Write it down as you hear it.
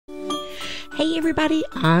Hey everybody,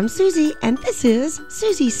 I'm Susie and this is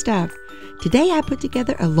Susie's Stuff. Today I put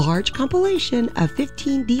together a large compilation of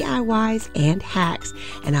 15 DIYs and hacks,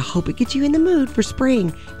 and I hope it gets you in the mood for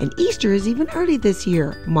spring. And Easter is even early this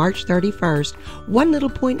year, March 31st. One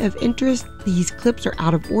little point of interest, these clips are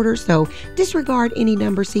out of order, so disregard any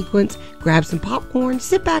number sequence, grab some popcorn,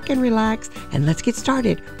 sit back and relax, and let's get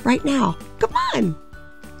started right now. Come on!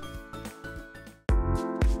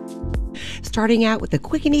 Starting out with a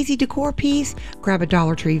quick and easy decor piece, grab a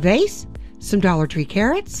Dollar Tree vase, some Dollar Tree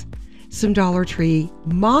carrots, some Dollar Tree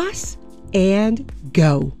moss, and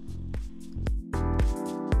go.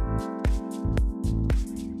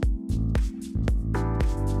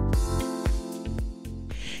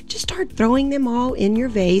 Just start throwing them all in your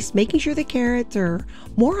vase, making sure the carrots are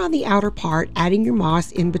more on the outer part, adding your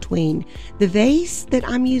moss in between. The vase that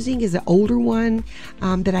I'm using is an older one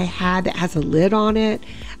that I had that has a lid on it.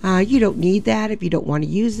 You don't need that if you don't want to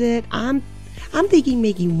use it. I'm thinking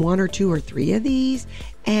making 1 or 2 or 3 of these,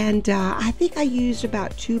 and I think I used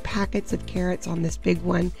about 2 packets of carrots on this big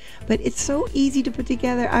one, but it's so easy to put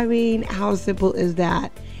together. I mean, how simple is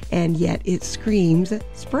that? And yet it screams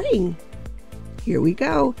spring. Here we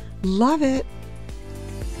go. Love it.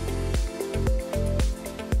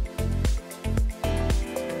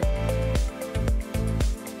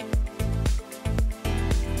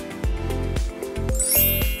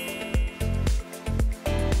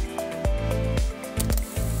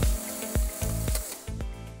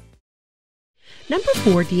 Number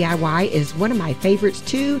 4 DIY is one of my favorites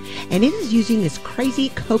too, and it is using this crazy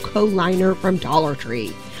cocoa liner from Dollar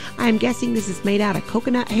Tree. I'm guessing this is made out of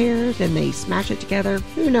coconut hairs and they smash it together.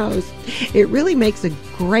 Who knows? It really makes a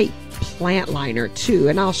great plant liner too,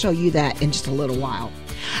 and I'll show you that in just a little while.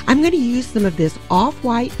 I'm going to use some of this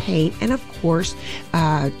off-white paint and of course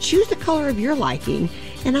choose the color of your liking,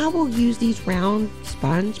 and I will use these round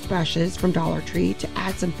sponge brushes from Dollar Tree to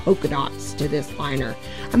add some polka dots to this liner.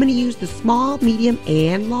 I'm going to use the small, medium,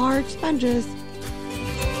 and large sponges.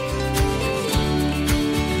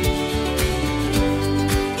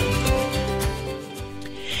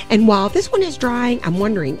 And while this one is drying, I'm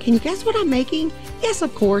wondering, can you guess what I'm making? Yes,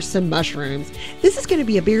 of course, some mushrooms. This is going to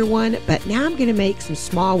be a bigger one, but now I'm going to make some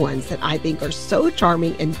small ones that I think are so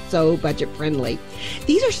charming and so budget friendly.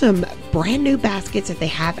 These are some brand new baskets that they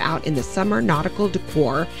have out in the summer nautical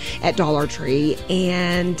decor at Dollar Tree,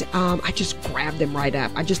 and I just grabbed them right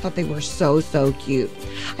up. I just thought they were so cute.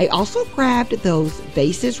 I also grabbed those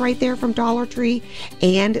vases right there from Dollar Tree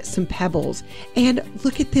and some pebbles. And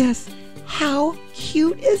look at this. How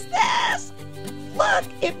cute is this? Look,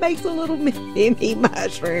 it makes a little mini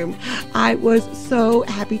mushroom. I was so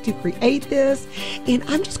happy to create this, and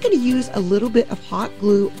I'm just going to use a little bit of hot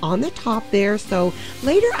glue on the top there, so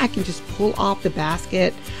later I can just pull off the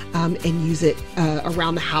basket and use it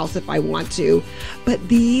around the house if I want to. But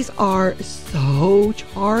these are so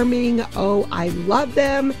charming. Oh, I love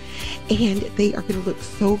them, and they are going to look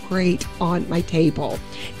so great on my table.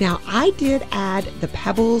 Now, I did add the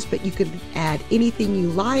pebbles, but you could add anything you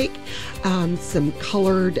like. Some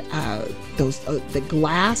colored the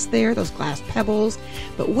glass there, those glass pebbles.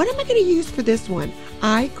 But what am I going to use for this one?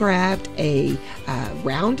 I grabbed a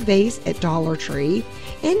round vase at Dollar Tree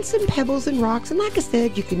and some pebbles and rocks, and like I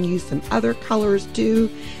said, you can use some other colors too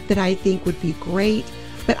that I think would be great,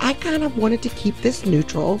 but I kind of wanted to keep this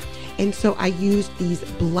neutral, and so I used these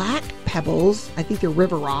black pebbles. I think they're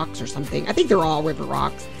river rocks or something. I think they're all river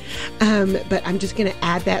rocks, but I'm just going to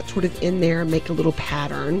add that sort of in there and make a little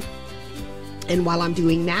pattern. And while I'm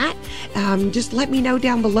doing that, just let me know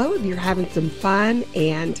down below if you're having some fun,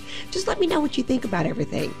 and just let me know what you think about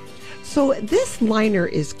everything. So this liner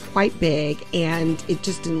is quite big, and it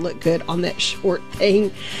just didn't look good on that short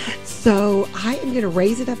thing. So I am going to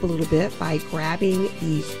raise it up a little bit by grabbing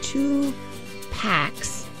these 2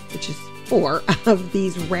 packs, which is 4 of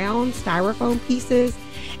these round styrofoam pieces,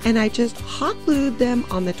 and I just hot glued them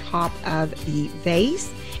on the top of the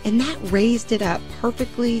vase, and that raised it up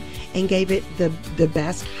perfectly and gave it the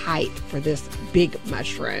best height for this big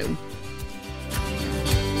mushroom.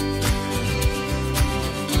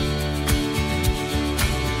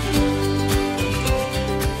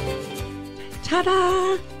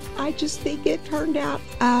 Ta-da! I just think it turned out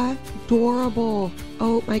adorable.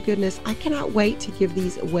 Oh my goodness, I cannot wait to give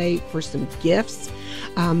these away for some gifts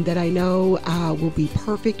that I know will be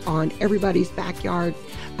perfect on everybody's backyard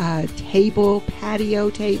table, patio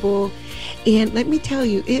table. And let me tell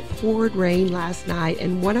you, it poured rain last night,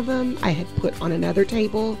 and one of them I had put on another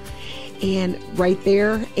table, and right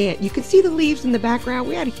there, and you can see the leaves in the background.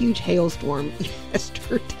 We had a huge hailstorm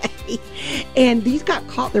yesterday. And these got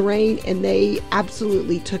caught in the rain and they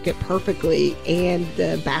absolutely took it perfectly, and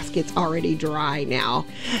the basket's already dry now.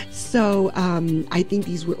 So I think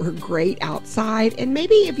these were great outside, and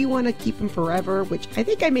maybe if you want to keep them forever, which I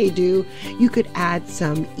think I may do, you could add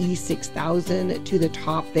some E6000 to the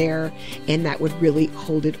top there, and that would really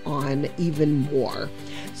hold it on even more.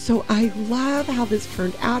 So I love how this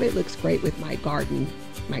turned out. It looks great with my garden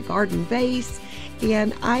vase,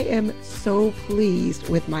 and I am so pleased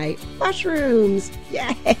with my mushrooms.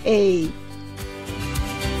 Yay!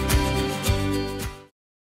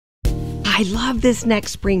 I love this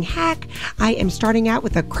next spring hack. I am starting out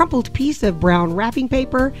with a crumpled piece of brown wrapping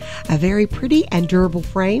paper, a very pretty and durable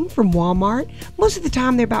frame from Walmart. Most of the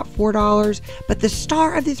time they're about $4, but the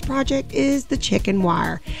star of this project is the chicken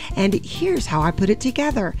wire. And here's how I put it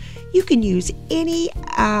together. You can use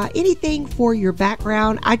anything for your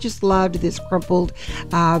background. I just loved this crumpled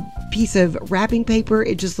piece of wrapping paper.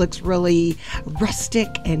 It just looks really rustic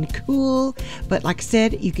and cool, but like I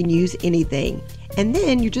said, you can use anything. And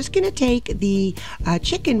then you're just going to take the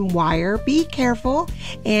chicken wire, be careful,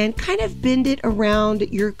 and kind of bend it around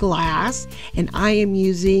your glass. And I am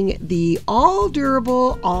using the all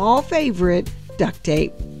durable, all favorite duct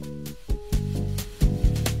tape.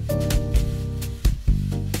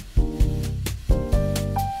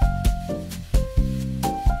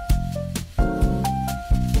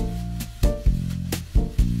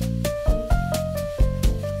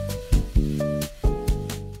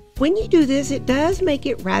 When you do this, it does make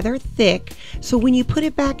it rather thick, so when you put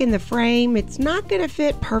it back in the frame, it's not going to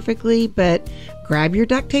fit perfectly, but grab your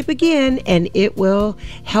duct tape again and it will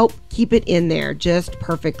help keep it in there just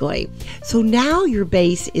perfectly. So now your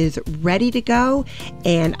base is ready to go,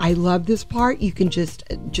 and I love this part. You can just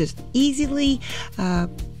easily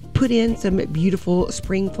put in some beautiful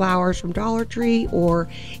spring flowers from Dollar Tree or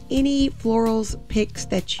any florals picks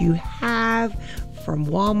that you have from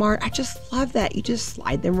Walmart. I just love that. You just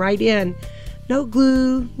slide them right in. No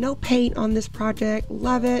glue, no paint on this project.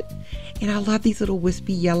 Love it. And I love these little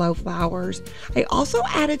wispy yellow flowers. I also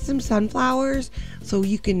added some sunflowers so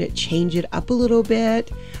you can change it up a little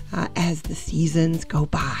bit as the seasons go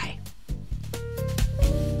by.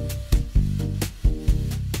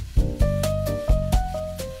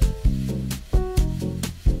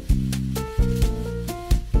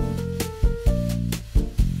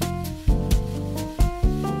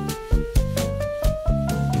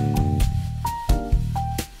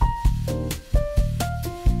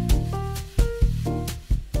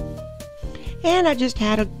 And I just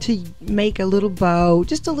had to make a little bow,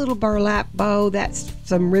 just a little burlap bow. That's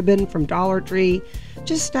some ribbon from Dollar Tree.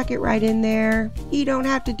 Just stuck it right in there. You don't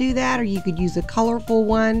have to do that, or you could use a colorful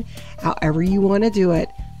one, however you want to do it.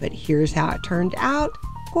 But here's how it turned out.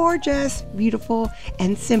 Gorgeous, beautiful,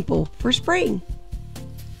 and simple for spring.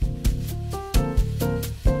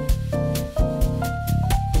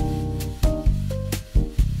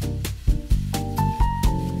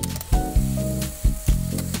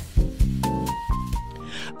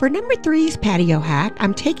 For number 3's patio hack,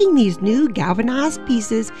 I'm taking these new galvanized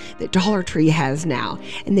pieces that Dollar Tree has now,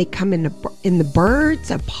 and they come in the birds,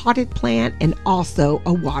 a potted plant, and also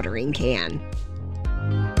a watering can.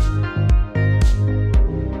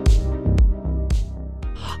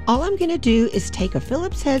 All I'm going to do is take a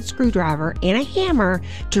Phillips head screwdriver and a hammer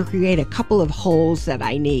to create a couple of holes that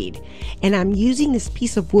I need, and I'm using this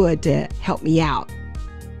piece of wood to help me out.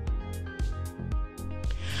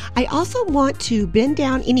 I also want to bend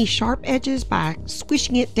down any sharp edges by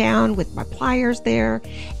squishing it down with my pliers there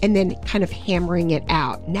and then kind of hammering it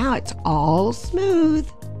out. Now it's all smooth.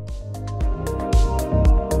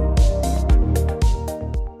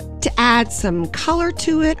 To add some color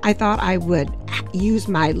to it, I thought I would use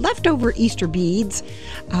my leftover Easter beads.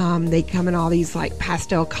 They come in all these like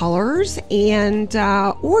pastel colors, and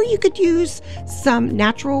or you could use some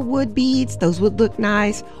natural wood beads. Those would look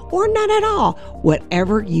nice, or none at all,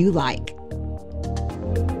 whatever you like.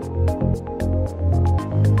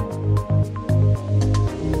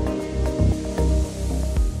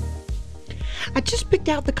 I just picked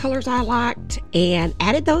out the colors I liked and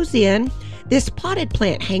added those in. This potted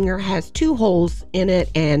plant hanger has 2 holes in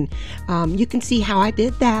it, and you can see how I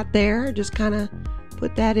did that there. Just kind of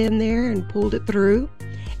put that in there and pulled it through.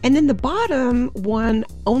 And then the bottom one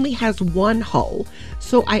only has 1 hole.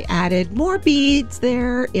 So I added more beads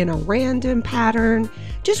there in a random pattern,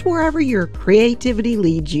 just wherever your creativity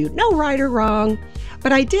leads you. No right or wrong,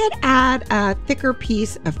 but I did add a thicker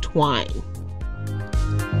piece of twine.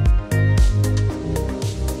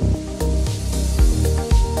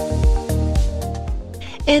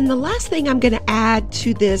 And the last thing I'm going to add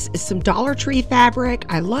to this is some Dollar Tree fabric.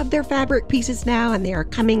 I love their fabric pieces now, and they are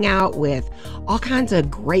coming out with all kinds of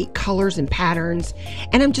great colors and patterns.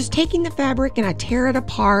 And I'm just taking the fabric and I tear it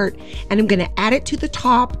apart, and I'm going to add it to the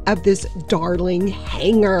top of this darling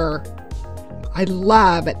hanger. I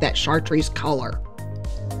love that chartreuse color.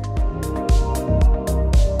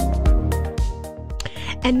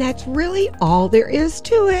 And that's really all there is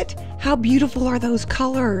to it. How beautiful are those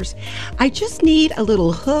colors? I just need a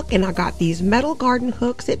little hook, and I got these metal garden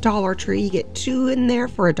hooks at Dollar Tree. You get 2 in there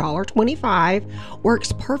for $1.25.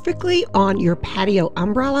 Works perfectly on your patio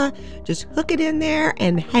umbrella. Just hook it in there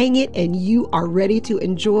and hang it, and you are ready to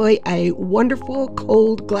enjoy a wonderful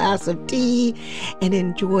cold glass of tea and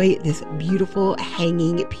enjoy this beautiful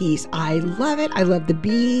hanging piece. I love it. I love the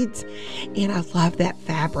beads, and I love that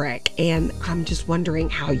fabric, and I'm just wondering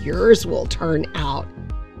how yours will turn out.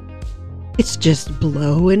 It's just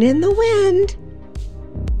blowing in the wind.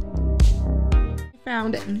 I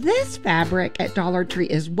found this fabric at Dollar Tree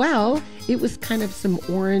as well. It was kind of some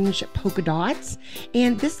orange polka dots.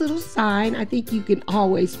 And this little sign, I think you can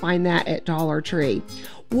always find that at Dollar Tree.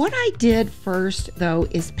 What I did first, though,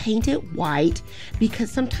 is paint it white, because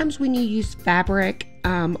sometimes when you use fabric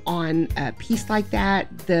on a piece like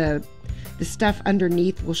that, the stuff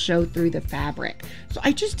underneath will show through the fabric. So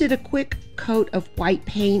I just did a quick coat of white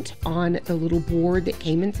paint on the little board that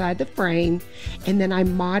came inside the frame, and then I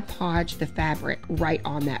Mod Podged the fabric right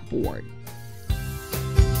on that board.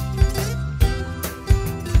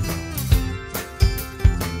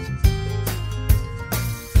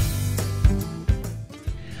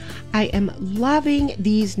 I am loving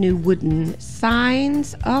these new wooden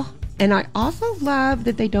signs. Oh, and I also love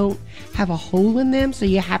that they don't have a hole in them, so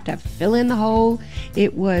you have to fill in the hole.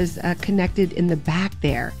 It was connected in the back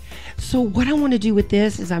there. So what I want to do with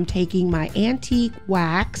this is I'm taking my antique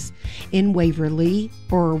wax in Waverly,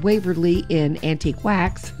 or Waverly in antique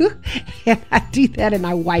wax, and I do that and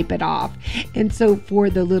I wipe it off. And so for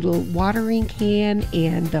the little watering can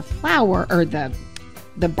and the flower, or the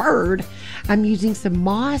bird, I'm using some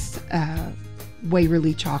Moss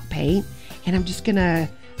Waverly chalk paint, and I'm just gonna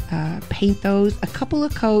paint those a couple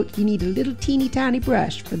of coats. You need a little teeny tiny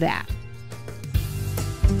brush for that.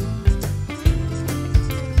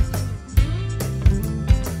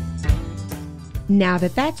 Now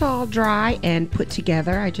that that's all dry and put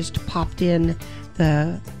together, I just popped in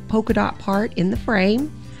the polka dot part in the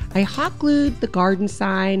frame. I hot glued the garden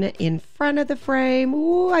sign in front of the frame.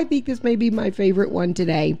 Ooh, I think this may be my favorite one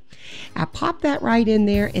today. I popped that right in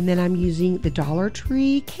there, and then I'm using the Dollar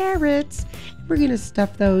Tree carrots. We're gonna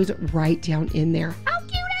stuff those right down in there. How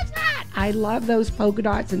cute is that? I love those polka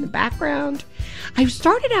dots in the background. I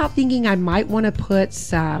started out thinking I might want to put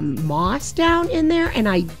some moss down in there, and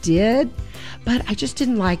I did, but I just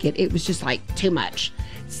didn't like it. It was just like too much.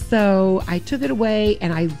 So I took it away,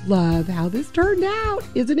 and I love how this turned out.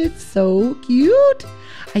 Isn't it so cute?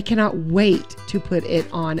 I cannot wait to put it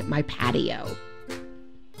on my patio.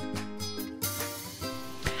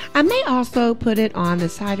 I may also put it on the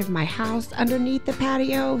side of my house underneath the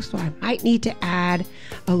patio, so I might need to add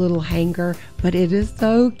a little hanger, but it is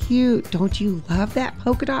so cute. Don't you love that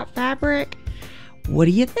polka dot fabric? What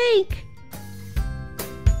do you think?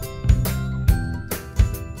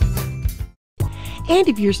 And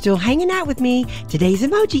if you're still hanging out with me, today's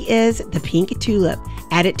emoji is the pink tulip.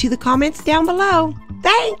 Add it to the comments down below.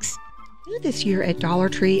 Thanks! New this year at Dollar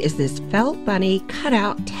Tree is this felt bunny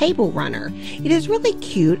cutout table runner. It is really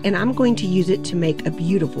cute, and I'm going to use it to make a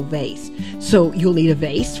beautiful vase. So you'll need a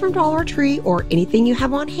vase from Dollar Tree or anything you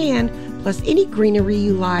have on hand, plus any greenery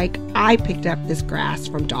you like. I picked up this grass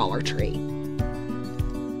from Dollar Tree.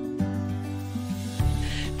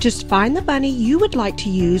 Just find the bunny you would like to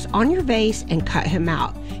use on your vase and cut him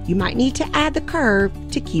out. You might need to add the curve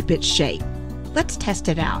to keep its shape. Let's test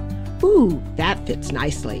it out. Ooh, that fits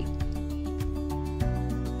nicely.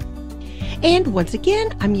 And once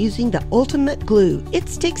again, I'm using the ultimate glue. It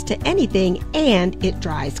sticks to anything and it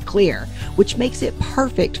dries clear, which makes it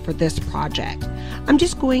perfect for this project. I'm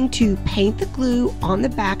just going to paint the glue on the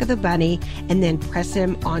back of the bunny and then press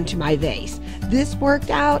him onto my vase. This worked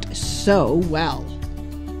out so well.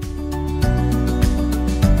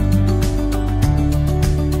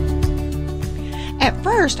 At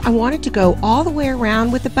first, I wanted to go all the way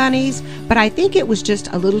around with the bunnies, but I think it was just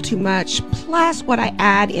a little too much. Plus, what I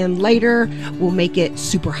add in later will make it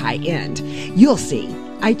super high end. You'll see.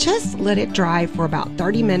 I just let it dry for about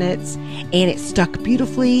 30 minutes, and it stuck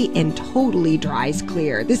beautifully and totally dries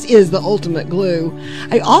clear. This is the ultimate glue.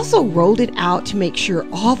 I also rolled it out to make sure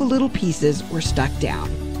all the little pieces were stuck down.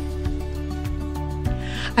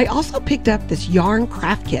 I also picked up this yarn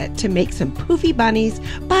craft kit to make some poofy bunnies,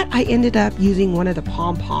 but I ended up using one of the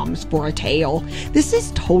pom-poms for a tail. This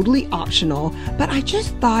is totally optional, but I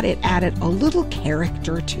just thought it added a little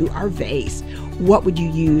character to our vase. What would you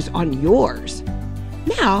use on yours?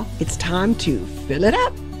 Now it's time to fill it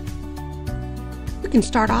up. We can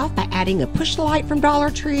start off by adding a push light from Dollar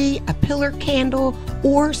Tree, a pillar candle,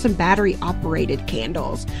 or some battery operated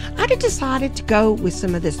candles. I decided to go with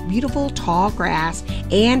some of this beautiful tall grass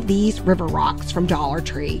and these river rocks from Dollar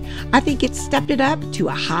Tree. I think it stepped it up to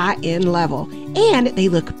a high-end level, and they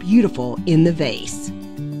look beautiful in the vase.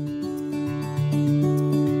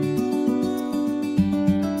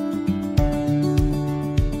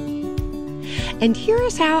 And here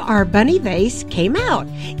is how our bunny vase came out.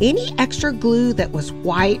 Any extra glue that was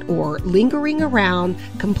white or lingering around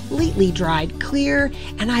completely dried clear,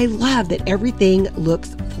 and I love that everything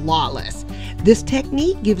looks flawless. This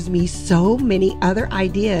technique gives me so many other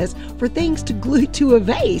ideas for things to glue to a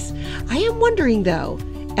vase. I am wondering though,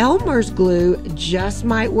 Elmer's glue just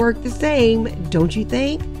might work the same, don't you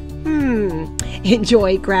think?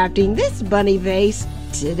 Enjoy crafting this bunny vase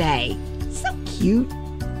today. So cute.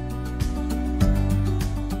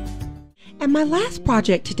 And my last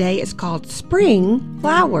project today is called Spring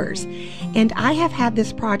Flowers. And I have had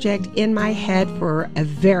this project in my head for a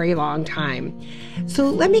very long time. So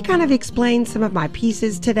let me kind of explain some of my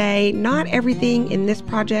pieces today. Not everything in this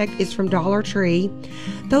project is from Dollar Tree.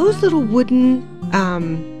 Those little wooden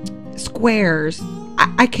squares,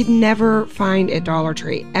 I could never find at Dollar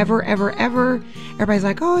Tree. Ever. Everybody's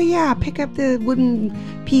like, oh yeah, pick up the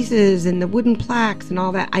wooden pieces and the wooden plaques and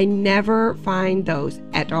all that. I never find those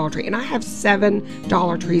at Dollar Tree. And I have 7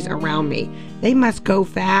 Dollar Trees around me. They must go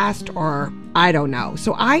fast, or I don't know.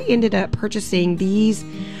 So I ended up purchasing these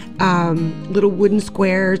little wooden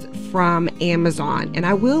squares from Amazon. And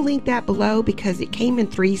I will link that below because it came in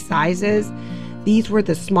 3 sizes. These were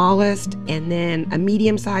the smallest, and then a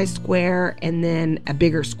medium-sized square, and then a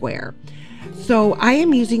bigger square. So I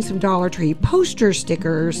am using some Dollar Tree poster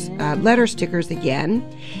stickers, letter stickers again.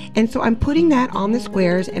 And so I'm putting that on the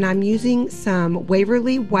squares, and I'm using some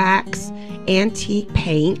Waverly Wax antique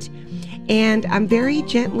paint. And I'm very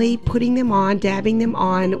gently putting them on, dabbing them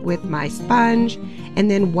on with my sponge, and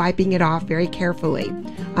then wiping it off very carefully.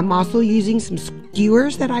 I'm also using some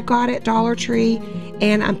skewers that I got at Dollar Tree,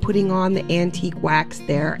 and I'm putting on the antique wax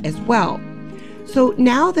there as well. So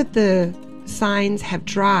now that the signs have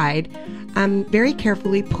dried, I'm very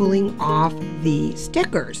carefully pulling off the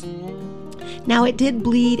stickers. Now it did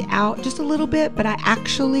bleed out just a little bit, but I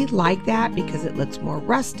actually like that because it looks more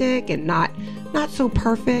rustic and not so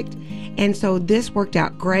perfect. And so this worked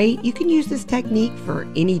out great. You can use this technique for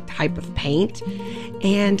any type of paint.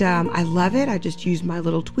 And I love it. I just use my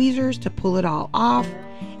little tweezers to pull it all off.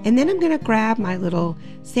 And then I'm going to grab my little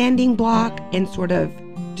sanding block and sort of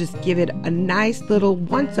just give it a nice little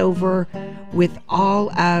once over with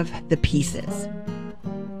all of the pieces.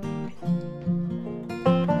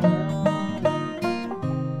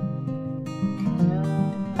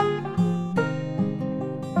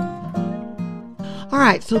 All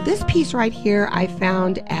right, so this piece right here I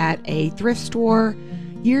found at a thrift store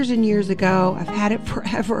years and years ago. I've had it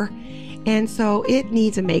forever, and so it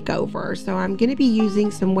needs a makeover. So I'm going to be using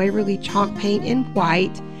some Waverly chalk paint in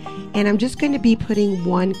white, and I'm just going to be putting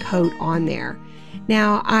 1 coat on there.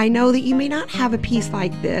 Now, I know that you may not have a piece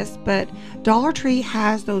like this, but Dollar Tree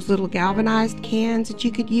has those little galvanized cans that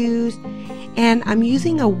you could use. And I'm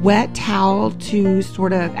using a wet towel to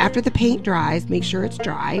sort of, after the paint dries, make sure it's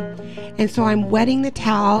dry. And so I'm wetting the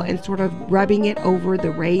towel and sort of rubbing it over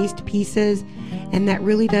the raised pieces. And that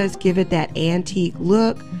really does give it that antique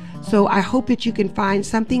look. So I hope that you can find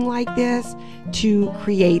something like this to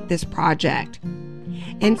create this project.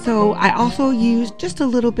 And so I also used just a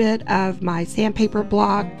little bit of my sandpaper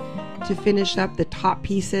block to finish up the top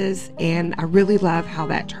pieces, and I really love how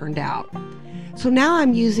that turned out. So now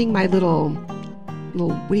I'm using my little,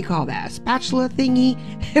 what do you call that, spatula thingy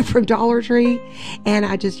from Dollar Tree, and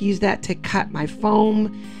I just use that to cut my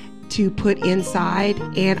foam to put inside,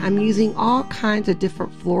 and I'm using all kinds of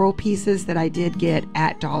different floral pieces that I did get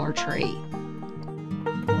at Dollar Tree.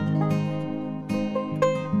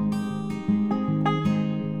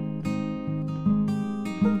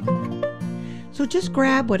 So just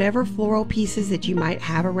grab whatever floral pieces that you might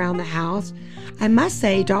have around the house. I must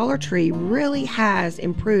say Dollar Tree really has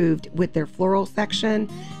improved with their floral section.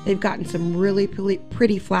 They've gotten some really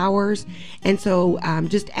pretty flowers, and so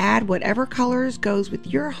just add whatever colors goes with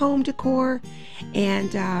your home decor.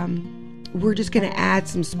 And we're just going to add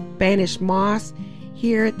some Spanish moss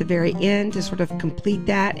here at the very end to sort of complete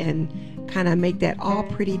that and kind of make that all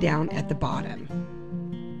pretty down at the bottom.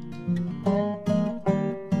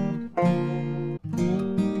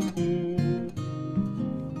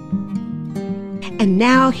 And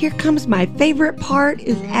now here comes my favorite part,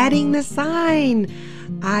 is adding the sign.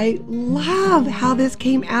 I love how this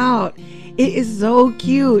came out. It is so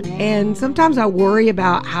cute. And sometimes I worry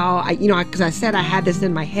about how because I said I had this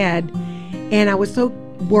in my head, and I was so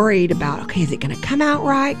worried about, okay, is it going to come out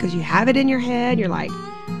right? Because you have it in your head. You're like,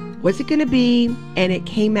 what's it going to be? And it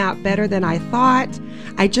came out better than I thought.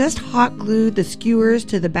 I just hot glued the skewers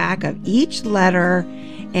to the back of each letter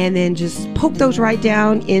and then just poke those right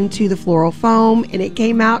down into the floral foam, and it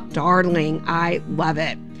came out darling. I love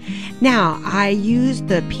it. Now, I used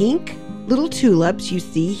the pink little tulips you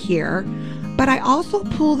see here, but I also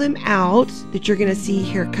pull them out that you're going to see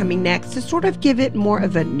here coming next to sort of give it more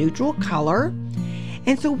of a neutral color.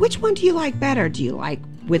 And so which one do you like better? Do you like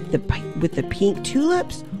with the pink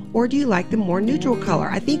tulips, or do you like the more neutral color?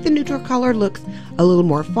 I think the neutral color looks a little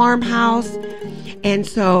more farmhouse. And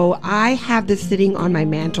so I have this sitting on my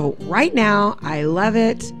mantle right now. I love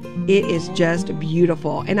it. It is just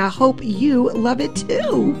beautiful. And I hope you love it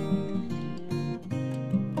too.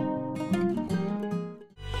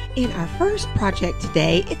 In our first project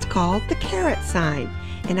today, it's called the carrot sign.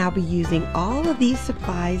 And I'll be using all of these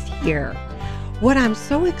supplies here. What I'm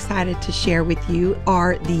so excited to share with you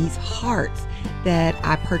are these hearts that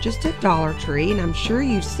I purchased at Dollar Tree, and I'm sure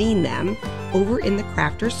you've seen them over in the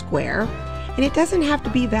Crafter Square. And it doesn't have to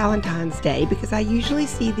be Valentine's Day because I usually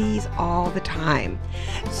see these all the time.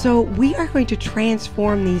 So we are going to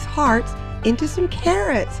transform these hearts into some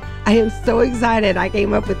carrots. I am so excited I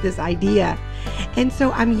came up with this idea. And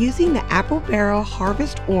so I'm using the Apple Barrel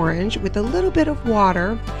Harvest Orange with a little bit of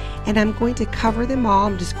water, and I'm going to cover them all.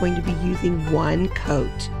 I'm just going to be using one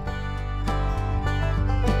coat.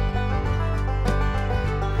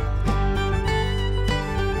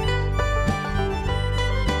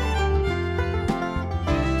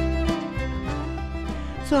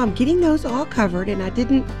 So I'm getting those all covered, and I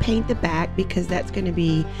didn't paint the back because that's going to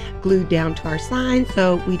be glued down to our sign,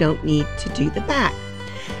 so we don't need to do the back.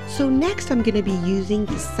 So next I'm going to be using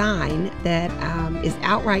the sign that is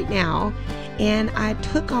out right now, and I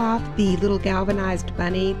took off the little galvanized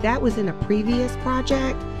bunny. That was in a previous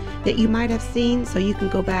project that you might have seen, so you can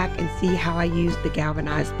go back and see how I used the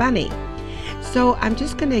galvanized bunny. So I'm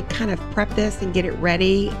just going to kind of prep this and get it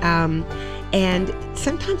ready. And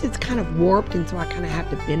sometimes it's kind of warped, and so I kind of have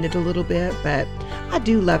to bend it a little bit, but I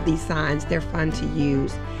do love these signs. They're fun to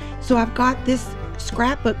use. So I've got this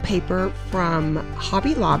scrapbook paper from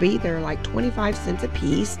Hobby Lobby. They're like 25 cents a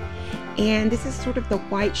piece. And this is sort of the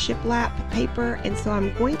white shiplap paper. And so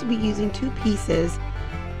I'm going to be using two pieces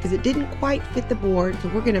because it didn't quite fit the board. So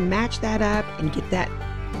we're going to match that up and get that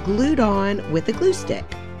glued on with a glue stick.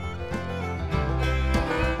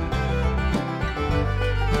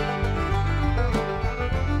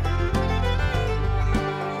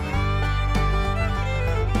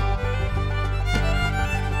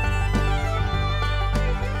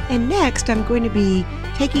 And next, I'm going to be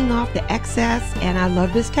taking off the excess, and I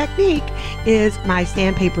love this technique, is my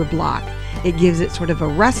sandpaper block. It gives it sort of a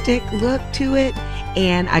rustic look to it,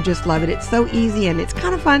 and I just love it. It's so easy, and it's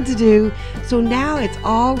kind of fun to do. So now it's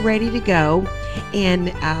all ready to go, and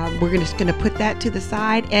we're just going to put that to the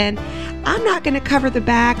side. And I'm not going to cover the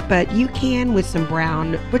back, but you can with some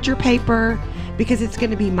brown butcher paper, because it's going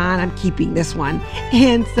to be mine. I'm keeping this one.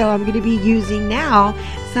 And so I'm going to be using now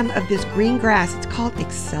some of this green grass. It's called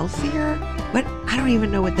Excelsior, but I don't even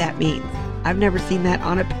know what that means. I've never seen that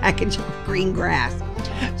on a package of green grass.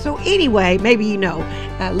 So anyway, maybe you know.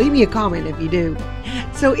 Leave me a comment if you do.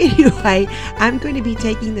 So anyway, I'm going to be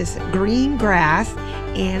taking this green grass,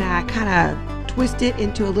 and I kind of twist it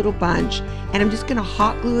into a little bunch, and I'm just going to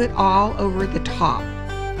hot glue it all over the top.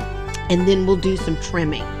 And then we'll do some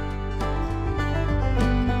trimming.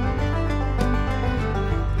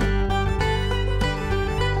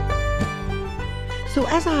 So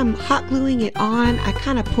as I'm hot gluing it on, I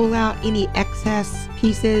kind of pull out any excess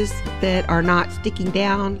pieces that are not sticking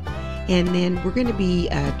down, and then we're going to be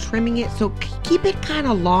trimming it. So keep it kind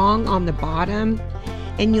of long on the bottom,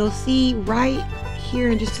 and you'll see right here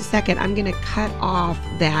in just a second, I'm going to cut off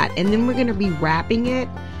that, and then we're going to be wrapping it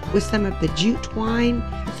with some of the jute twine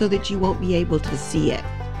so that you won't be able to see it.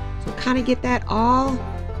 So kind of get that all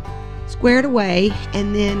squared away,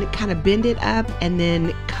 and then kind of bend it up, and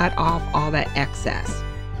then cut off all that excess.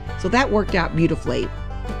 So that worked out beautifully.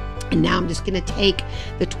 And now I'm just going to take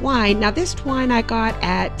the twine. Now this twine I got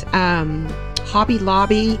at Hobby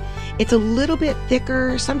Lobby. It's a little bit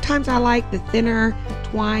thicker. Sometimes I like the thinner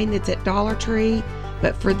twine that's at Dollar Tree,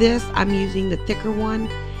 but for this I'm using the thicker one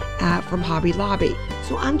from Hobby Lobby.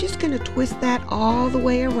 So I'm just going to twist that all the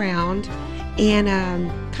way around,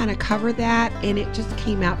 and kind of cover that, and it just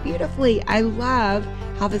came out beautifully. I love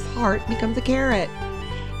how this heart becomes a carrot.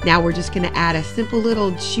 Now we're just going to add a simple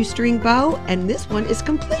little shoestring bow, and this one is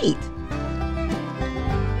complete.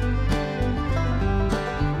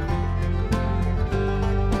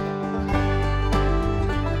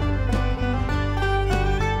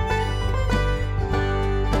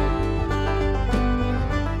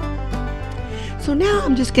 So now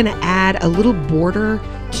I'm just going to add a little border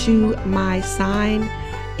to my sign.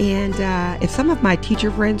 And if some of my teacher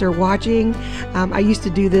friends are watching, I used to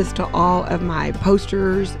do this to all of my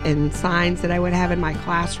posters and signs that I would have in my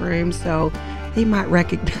classroom. So they might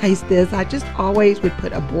recognize this. I just always would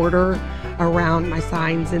put a border around my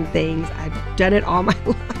signs and things. I've done it all my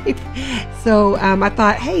life. So I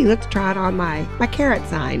thought, hey, let's try it on my carrot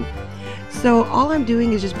sign. So all I'm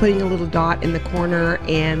doing is just putting a little dot in the corner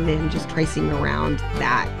and then just tracing around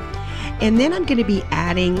that. And then I'm going to be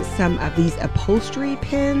adding some of these upholstery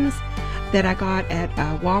pins that I got at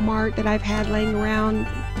Walmart that I've had laying around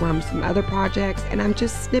from some other projects. And I'm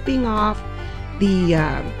just snipping off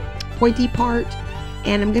the pointy part,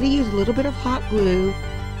 and I'm going to use a little bit of hot glue,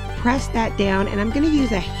 press that down, and I'm going to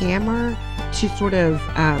use a hammer to sort of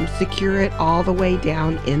secure it all the way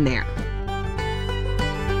down in there.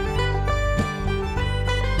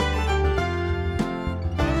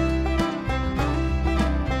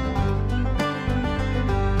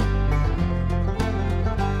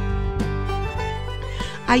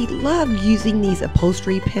 I love using these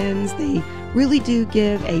upholstery pins. They really do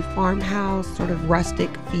give a farmhouse sort of rustic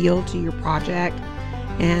feel to your project.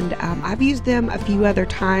 And I've used them a few other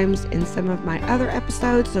times in some of my other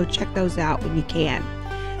episodes, so check those out when you can.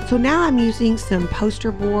 So now I'm using some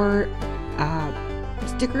poster board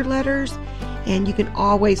sticker letters, and you can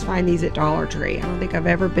always find these at Dollar Tree. I don't think I've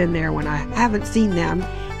ever been there when I haven't seen them.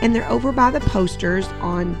 And they're over by the posters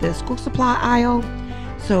on the school supply aisle.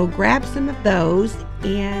 So grab some of those,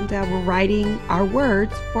 and we're writing our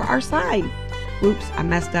words for our sign. Oops, I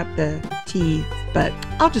messed up the T, but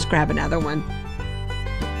I'll just grab another one.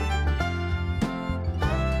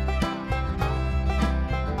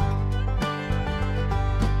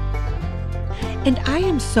 And I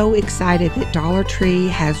am so excited that Dollar Tree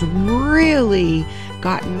has really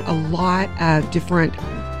gotten a lot of different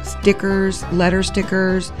stickers, letter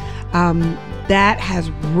stickers, that has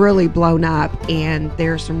really blown up, and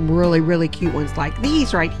there's some really cute ones like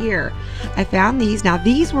these right here. I found these. Now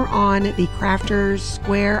these were on the Crafters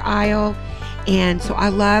Square aisle, and so I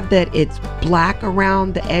love that it's black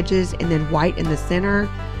around the edges and then white in the center.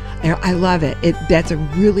 I love it. That's a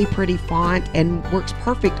really pretty font and works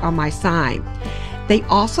perfect on my sign. They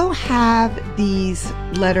also have these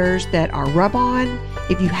letters that are rub-on.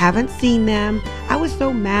 If you haven't seen them, I was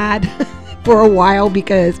so mad for a while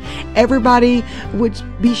because everybody would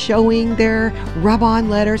be showing their rub-on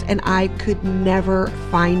letters and I could never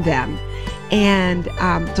find them. And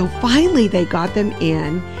so finally they got them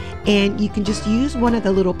in, and you can just use one of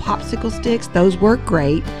the little popsicle sticks. Those work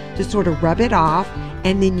great to sort of rub it off,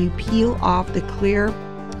 and then you peel off the clear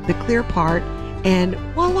part, and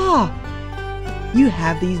voila, you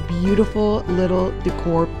have these beautiful little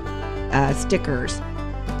decor stickers.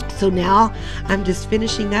 So now I'm just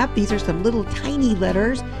finishing up. These are some little tiny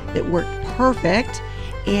letters that work perfect,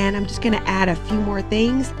 and I'm just going to add a few more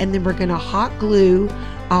things, and then we're going to hot glue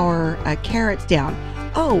our carrots down.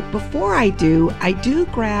 Oh, before I do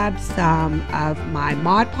grab some of my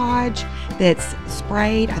Mod Podge that's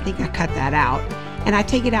sprayed. I think I cut that out, and I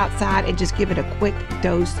take it outside and just give it a quick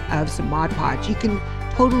dose of some Mod Podge. You can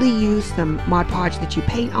totally use some Mod Podge that you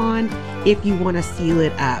paint on if you want to seal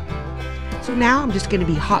it up. So now I'm just going to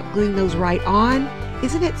be hot gluing those right on.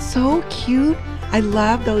 Isn't it so cute? I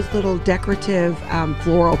love those little decorative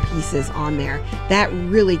floral pieces on there. That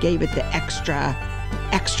really gave it the extra.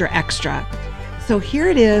 So here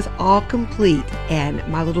it is, all complete, and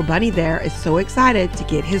my little bunny there is so excited to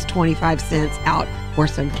get his 25 cents out for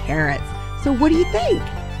some carrots. So what do you think?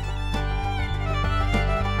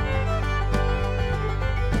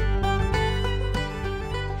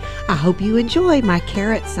 I hope you enjoy my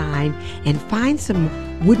carrot sign and find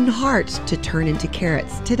some wooden hearts to turn into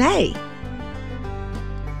carrots today.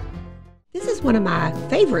 This is one of my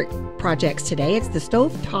favorite projects today. It's the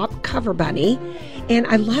stovetop cover bunny, and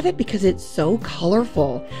I love it because it's so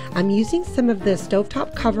colorful. I'm using some of the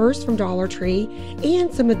stovetop covers from Dollar Tree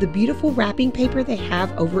and some of the beautiful wrapping paper they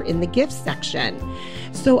have over in the gift section.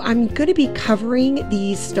 So I'm going to be covering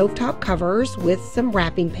these stovetop covers with some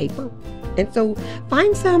wrapping paper. And so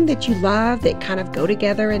find some that you love that kind of go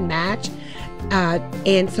together and match.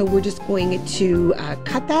 And so we're just going to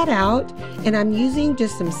cut that out, and I'm using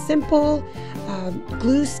just some simple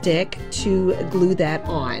glue stick to glue that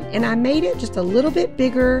on. And I made it just a little bit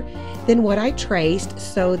bigger than what I traced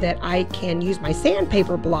so that I can use my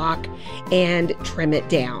sandpaper block and trim it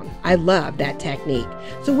down. I love that technique.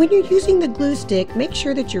 So when you're using the glue stick, make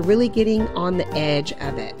sure that you're really getting on the edge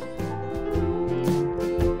of it.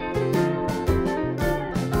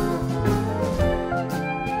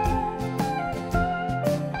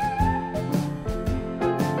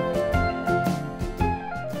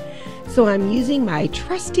 So I'm using my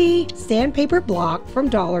trusty sandpaper block from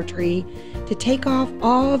Dollar Tree to take off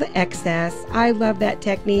all the excess. I love that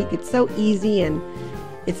technique. It's so easy and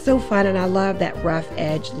it's so fun, and I love that rough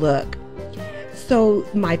edge look. So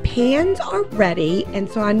my pans are ready,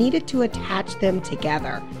 and so I needed to attach them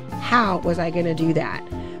together. How was I going to do that?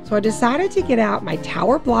 So I decided to get out my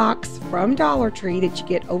tower blocks from Dollar Tree that you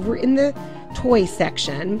get over in the toy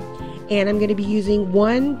section, and I'm going to be using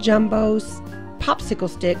one jumbo popsicle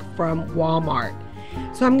stick from Walmart.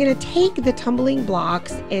 So I'm going to take the tumbling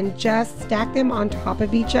blocks and just stack them on top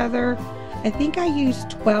of each other. I think I used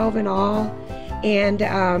 12 in all, and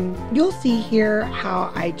you'll see here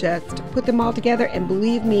how I just put them all together, and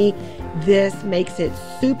believe me, this makes it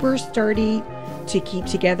super sturdy to keep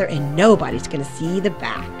together, and nobody's going to see the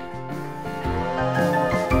back.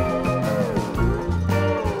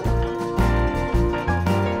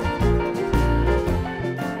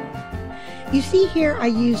 You see here I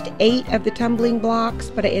used 8 of the tumbling blocks,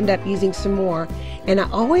 but I end up using some more. And I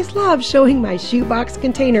always love showing my shoebox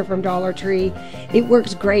container from Dollar Tree. It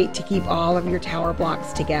works great to keep all of your tower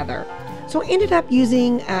blocks together. So I ended up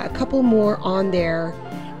using a couple more on there,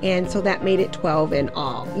 and so that made it 12 in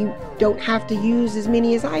all. You don't have to use as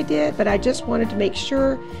many as I did, but I just wanted to make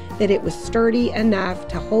sure that it was sturdy enough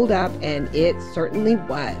to hold up, and it certainly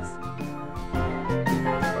was.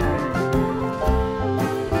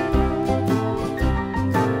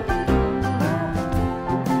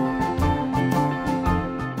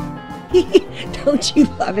 Don't you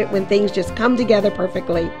love it when things just come together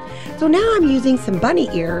perfectly? So now I'm using some bunny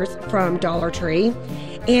ears from Dollar Tree,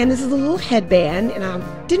 and this is a little headband, and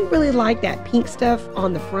I didn't really like that pink stuff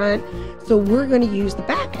on the front, so we're going to use the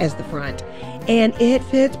back as the front, and it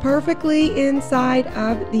fits perfectly inside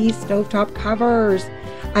of these stovetop covers.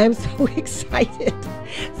 I'm so excited.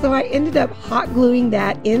 So I ended up hot gluing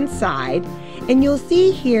that inside, and you'll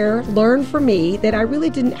see here, learn from me, that I really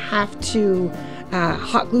didn't have to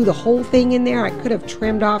hot glue the whole thing in there. I could have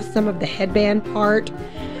trimmed off some of the headband part,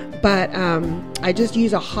 but I just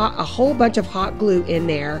used a whole bunch of hot glue in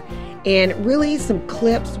there, and really some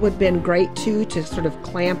clips would have been great too to sort of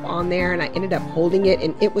clamp on there, and I ended up holding it,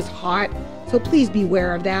 and it was hot, so please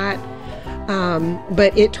beware of that.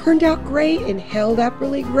 But it turned out great and held up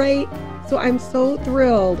really great, so I'm so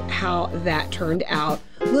thrilled how that turned out.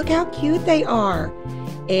 Look how cute they are.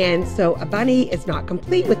 And so a bunny is not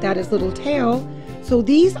complete without his little tail. So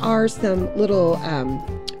these are some little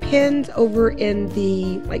pins over in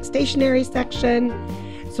the stationery section.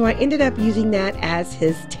 So I ended up using that as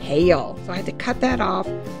his tail. So I had to cut that off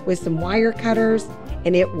with some wire cutters,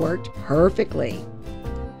 and it worked perfectly.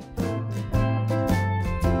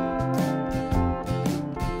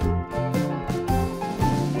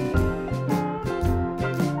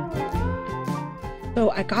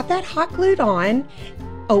 So I got that hot glued on.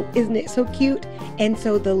 Oh, isn't it so cute? And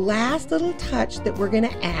so the last little touch that we're going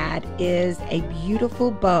to add is a beautiful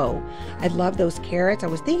bow. I love those carrots. I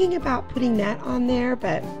was thinking about putting that on there,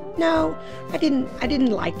 but no, I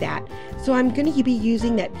didn't like that. So I'm going to be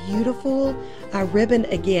using that beautiful ribbon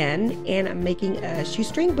again, and I'm making a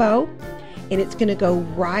shoestring bow, and it's going to go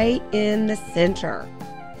right in the center.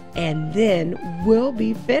 And then we'll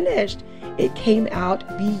be finished. It came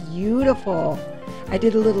out beautiful. I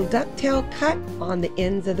did a little ducktail cut on the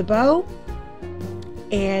ends of the bow,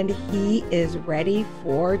 and he is ready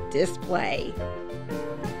for display.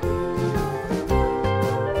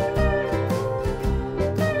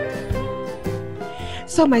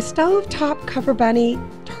 So my stovetop cover bunny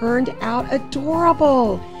turned out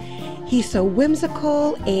adorable. He's so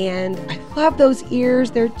whimsical, and I love those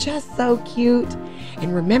ears. They're just so cute.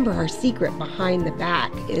 And remember, our secret behind the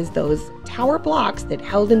back is those tower blocks that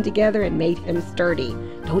held him together and made him sturdy.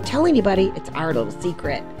 Don't tell anybody, it's our little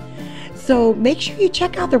secret. So make sure you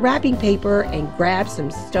check out the wrapping paper and grab some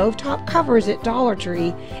stovetop covers at Dollar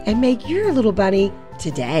Tree and make your little bunny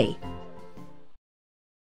today.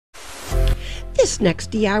 This next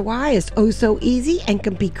DIY is oh so easy and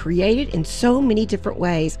can be created in so many different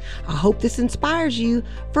ways. I hope this inspires you.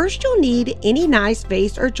 First, you'll need any nice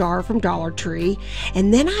vase or jar from Dollar Tree,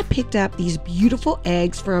 and then I picked up these beautiful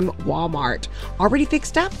eggs from Walmart, already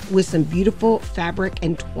fixed up with some beautiful fabric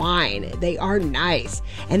and twine. They are nice,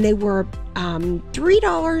 and they were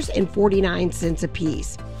 $3.49 a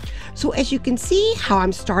piece. So as you can see, how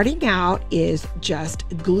I'm starting out is just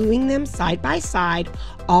gluing them side by side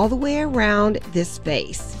all the way around this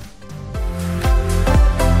vase.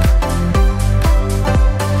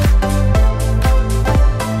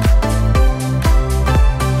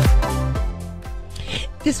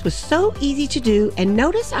 This was so easy to do, and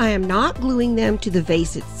notice I am not gluing them to the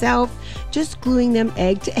vase itself, just gluing them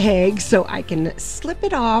egg to egg so I can slip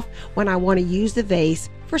it off when I want to use the vase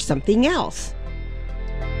for something else.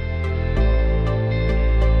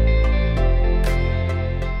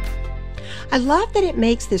 I love that it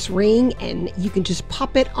makes this ring and you can just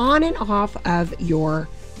pop it on and off of your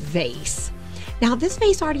vase. Now this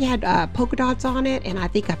vase already had polka dots on it, and I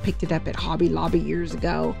think I picked it up at Hobby Lobby years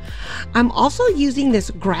ago. I'm also using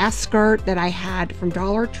this grass skirt that I had from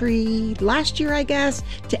Dollar Tree last year, I guess,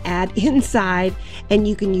 to add inside, and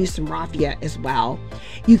you can use some raffia as well.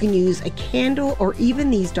 You can use a candle or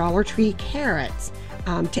even these Dollar Tree carrots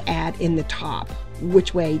to add in the top.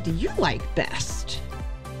 Which way do you like best?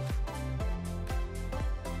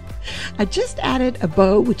 I just added a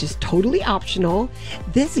bow, which is totally optional.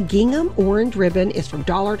 This gingham orange ribbon is from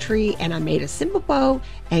Dollar Tree, and I made a simple bow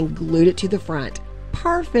and glued it to the front.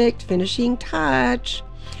 Perfect finishing touch.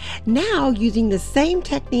 Now, using the same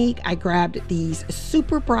technique, I grabbed these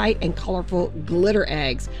super bright and colorful glitter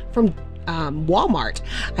eggs from Walmart.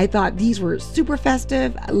 I thought these were super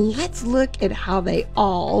festive. Let's look at how they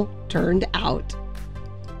all turned out.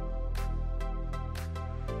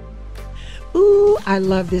 Ooh, I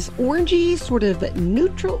love this orangey, sort of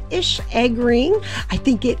neutral-ish egg ring. I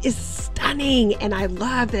think it is stunning, and I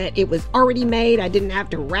love that it was already made. I didn't have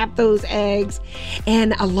to wrap those eggs.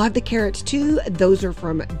 And I love the carrots too. Those are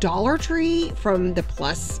from Dollar Tree from the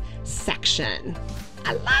plus section.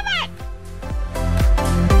 I love it!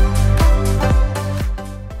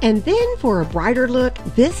 And then for a brighter look,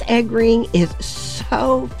 this egg ring is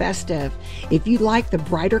so festive. If you like the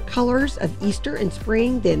brighter colors of Easter and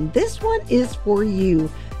spring, then this one is for you.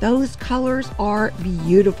 Those colors are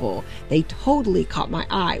beautiful. They totally caught my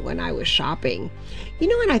eye when I was shopping. You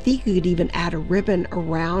know, and I think you could even add a ribbon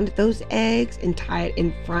around those eggs and tie it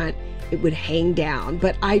in front. It would hang down.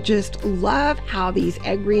 But I just love how these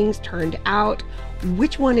egg rings turned out.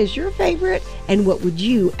 Which one is your favorite, and what would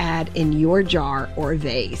you add in your jar or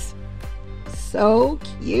vase? So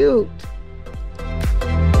cute.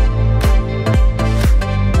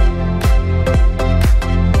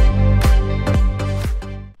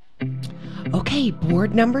 Okay,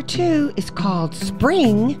 board number 2 is called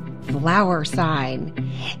Spring Flower Sign.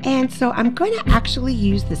 And so I'm going to actually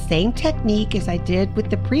use the same technique as I did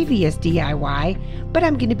with the previous DIY, but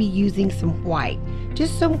I'm going to be using some white.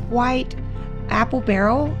 Just some white apple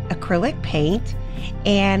barrel acrylic paint,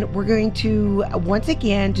 and we're going to once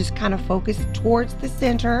again just kind of focus towards the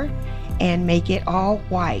center and make it all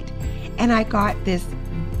white. And I got this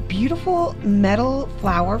beautiful metal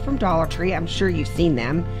flower from Dollar Tree. I'm sure you've seen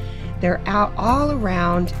them. They're out all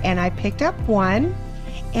around, and I picked up one,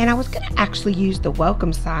 and I was going to actually use the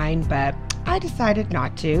welcome sign, but I decided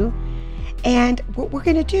not to. And what we're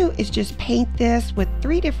going to do is just paint this with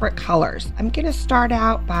 3 different colors. I'm going to start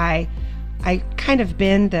out by, I kind of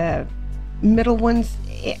bend the middle ones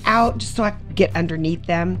out just so I can get underneath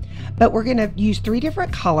them. But we're going to use 3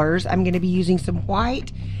 different colors. I'm going to be using some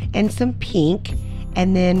white and some pink,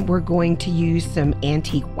 and then we're going to use some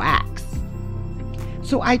antique wax.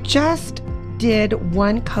 So I just did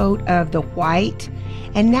 1 coat of the white,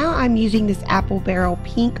 and now I'm using this apple barrel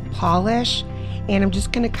pink polish, and I'm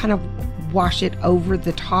just going to kind of wash it over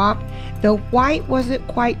the top. The white wasn't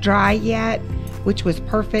quite dry yet, which was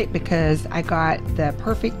perfect because I got the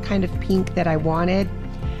perfect kind of pink that I wanted.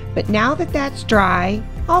 But now that that's dry,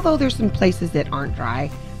 although there's some places that aren't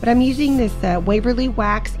dry, but I'm using this Waverly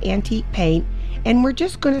Wax antique paint, and we're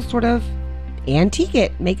just going to sort of antique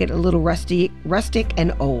it, make it a little rustic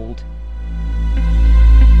and old.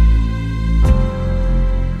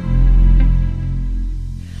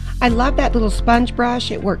 I love that little sponge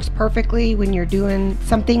brush. It works perfectly when you're doing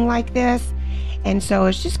something like this. And so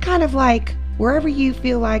it's just kind of like wherever you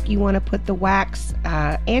feel like you want to put the wax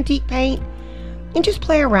antique paint, and just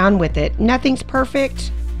play around with it. Nothing's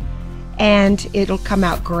perfect, and it'll come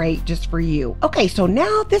out great just for you. Okay, so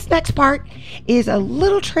now this next part is a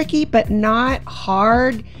little tricky, but not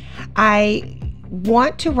hard. I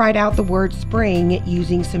want to write out the word spring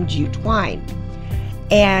using some jute twine.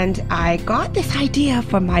 And I got this idea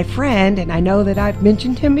from my friend, and I know that I've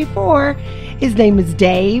mentioned him before. His name is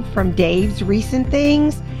Dave from Dave's Recent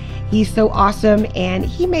Things. He's so awesome, and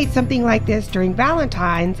he made something like this during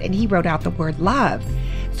Valentine's, and he wrote out the word love.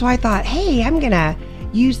 So I thought, hey, I'm gonna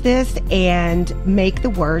use this and make the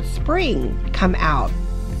word spring come out.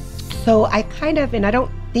 So I kind of, and I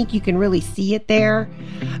don't think you can really see it there,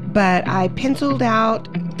 but I penciled out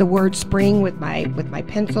the word spring with my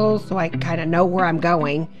pencils so I kind of know where I'm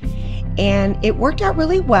going, and it worked out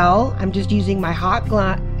really well. I'm just using my hot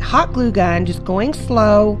glue gun, just going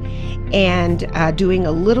slow and doing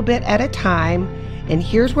a little bit at a time. And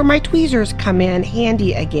here's where my tweezers come in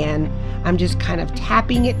handy again. I'm just kind of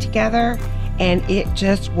tapping it together, and it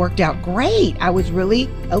just worked out great. I was really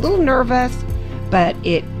a little nervous, but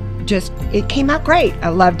it came out great. I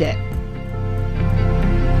loved it.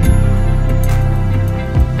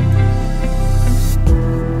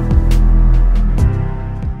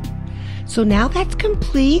 So now that's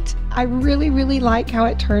complete. I really like how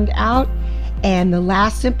it turned out. And the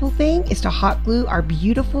last simple thing is to hot glue our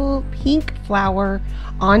beautiful pink flower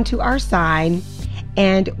onto our sign,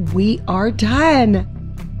 and we are done.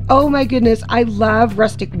 Oh my goodness, I love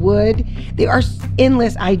rustic wood. There are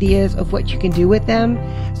endless ideas of what you can do with them.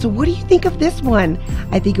 So what do you think of this one?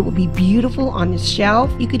 I think it would be beautiful on the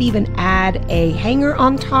shelf. You could even add a hanger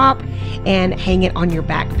on top and hang it on your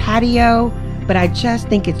back patio. But I just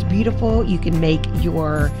think it's beautiful. You can make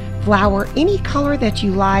your flower any color that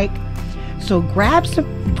you like. So grab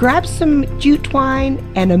some jute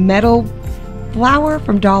twine and a metal flower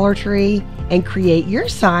from Dollar Tree and create your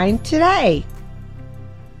sign today.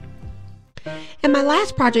 And my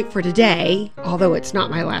last project for today, although it's not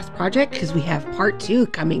my last project because we have part 2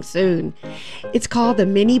 coming soon, it's called the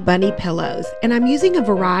Mini Bunny Pillows, and I'm using a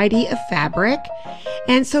variety of fabric.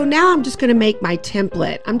 And so now I'm just going to make my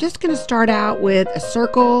template. I'm just going to start out with a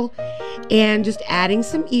circle and just adding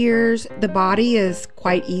some ears. The body is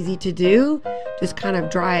quite easy to do. Just kind of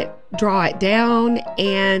draw it down,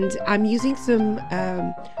 and I'm using some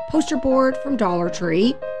poster board from Dollar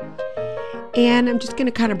Tree. And I'm just going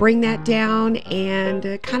to kind of bring that down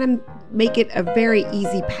and kind of make it a very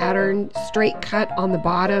easy pattern, straight cut on the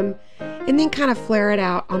bottom, and then kind of flare it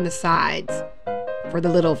out on the sides for the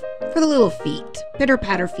little feet, pitter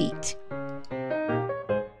patter feet.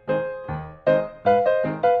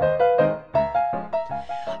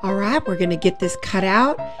 All right, we're going to get this cut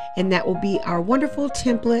out, and that will be our wonderful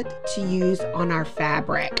template to use on our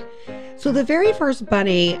fabric. So the very first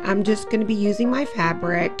bunny, I'm just going to be using my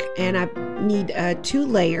fabric, and I need 2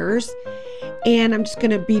 layers, and I'm just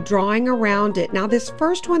going to be drawing around it. Now this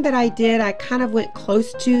first one that I did, I kind of went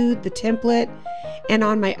close to the template, and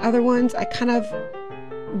on my other ones I kind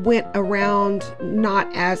of went around not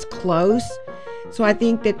as close. So I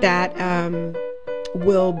think that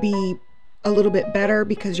will be a little bit better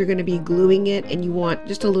because you're going to be gluing it and you want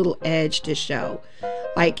just a little edge to show.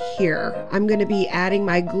 Like here, I'm going to be adding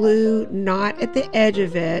my glue not at the edge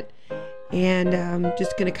of it, and I'm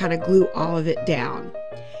just going to kind of glue all of it down.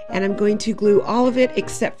 And I'm going to glue all of it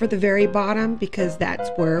except for the very bottom because that's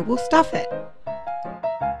where we'll stuff it.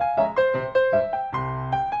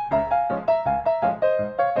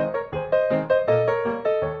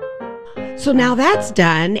 So now that's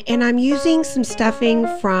done, and I'm using some stuffing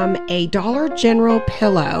from a Dollar General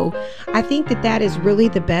pillow. I think that is really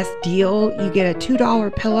the best deal. You get a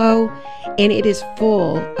 $2 pillow and it is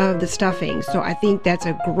full of the stuffing. So I think that's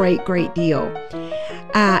a great deal.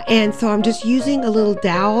 And so I'm just using a little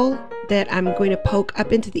dowel that I'm going to poke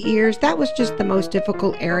up into the ears. That was just the most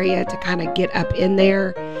difficult area to kind of get up in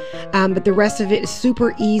there. But the rest of it is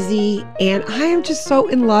super easy, and I am just so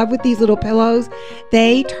in love with these little pillows.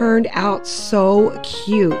 They turned out so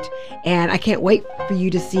cute, and I can't wait for you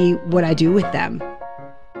to see what I do with them.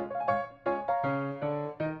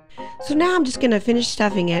 So now I'm just going to finish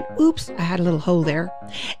stuffing it. Oops, I had a little hole there.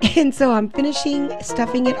 And so I'm finishing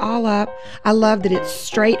stuffing it all up. I love that it's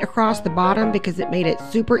straight across the bottom because it made it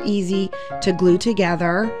super easy to glue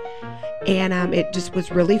together. And it just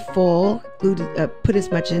was really full. Put as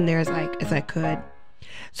much in there as I could.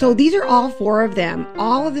 So these are all 4 of them.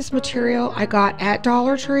 All of this material I got at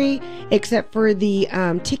Dollar Tree except for the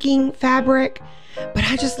ticking fabric. But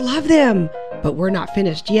I just love them. But we're not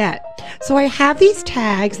finished yet. So I have these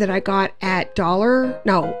tags that I got at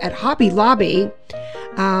Hobby Lobby.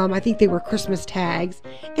 I think they were Christmas tags.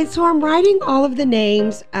 And so I'm writing all of the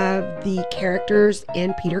names of the characters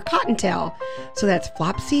in Peter Cottontail. So that's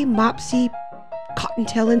Flopsy, Mopsy,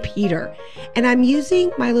 Cottontail and Peter. And I'm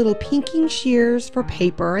using my little pinking shears for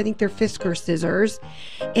paper. I think they're Fisker scissors.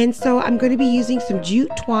 And so I'm going to be using some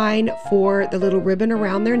jute twine for the little ribbon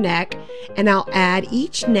around their neck. And I'll add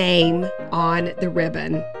each name on the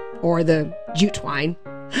ribbon or the jute twine.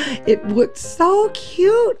 It looks so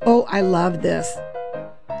cute. Oh, I love this.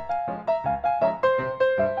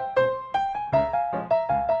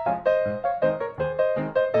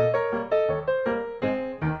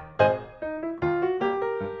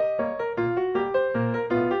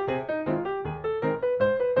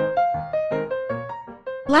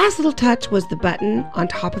 Last little touch was the button on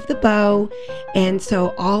top of the bow, and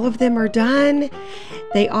so all of them are done.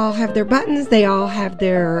 They all have their buttons, they all have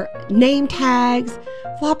their name tags,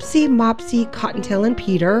 Flopsy, Mopsy, Cottontail, and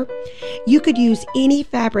Peter. You could use any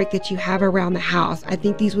fabric that you have around the house. I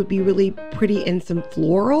think these would be really pretty in some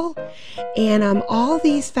floral. And all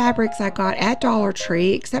these fabrics I got at Dollar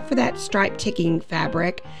Tree, except for that stripe ticking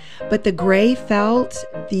fabric. But the gray felt,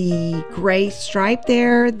 the gray stripe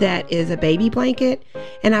there, that is a baby blanket.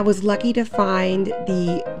 And I was lucky to find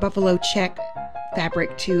the buffalo check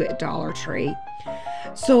fabric too at Dollar Tree.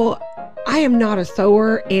 So I am not a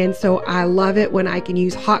sewer, and so I love it when I can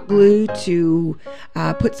use hot glue to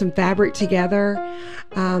put some fabric together,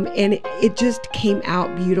 and it just came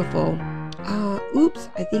out beautiful. Oops,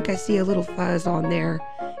 I think I see a little fuzz on there.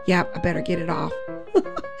 Yep, I better get it off.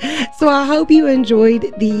 So I hope you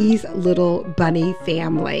enjoyed these little bunny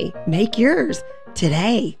family. Make yours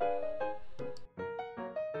today.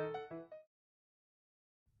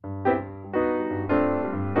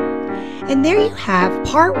 And there you have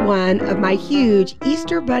part one of my huge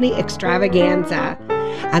Easter Bunny extravaganza.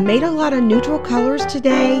 I made a lot of neutral colors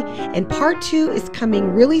today, and part two is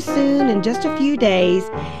coming really soon in just a few days,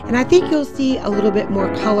 and I think you'll see a little bit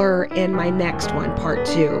more color in my next one, part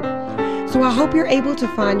two. So I hope you're able to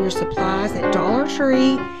find your supplies at Dollar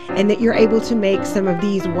Tree and that you're able to make some of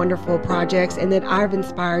these wonderful projects and that I've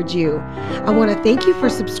inspired you. I want to thank you for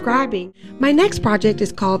subscribing. My next project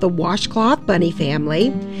is called the Washcloth Bunny Family.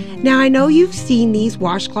 Now I know you've seen these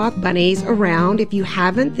washcloth bunnies around. If you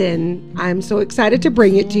haven't, then I'm so excited to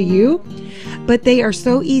bring it to you. But they are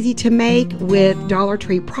so easy to make with Dollar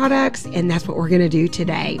Tree products, and that's what we're going to do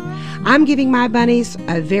today. I'm giving my bunnies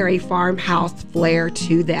a very farmhouse flair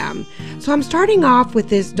to them. So I'm starting off with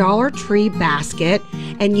this Dollar Tree basket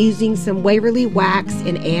and using some Waverly wax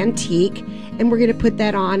in antique, and we're going to put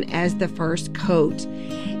that on as the first coat.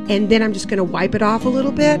 And then I'm just going to wipe it off a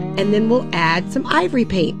little bit, and then we'll add some ivory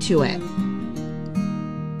paint to it.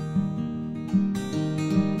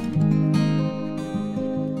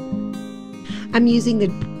 I'm using the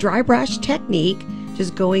dry brush technique,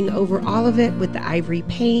 just going over all of it with the ivory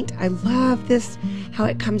paint. I love this, how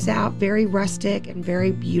it comes out very rustic and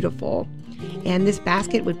very beautiful. And this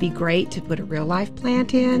basket would be great to put a real life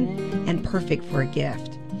plant in and perfect for a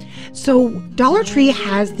gift. So Dollar Tree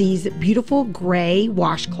has these beautiful gray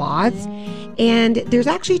washcloths, and there's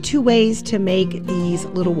actually two ways to make these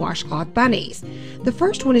little washcloth bunnies. The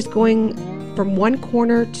first one is going from one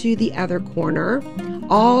corner to the other corner,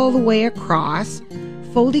 all the way across,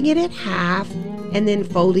 folding it in half, and then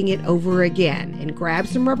folding it over again. And grab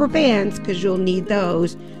some rubber bands because you'll need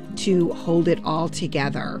those to hold it all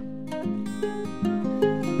together.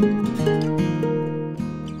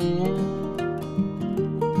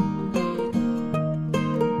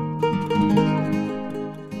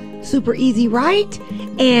 Super easy, right?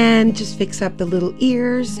 And just fix up the little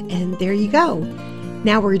ears, and there you go.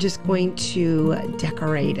 Now we're just going to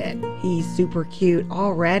decorate it. He's super cute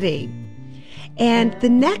already. And the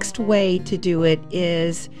next way to do it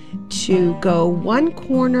is to go one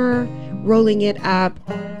corner, rolling it up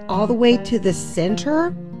all the way to the center,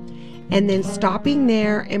 and then stopping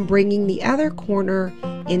there and bringing the other corner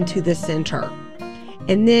into the center.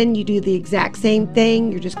 And then you do the exact same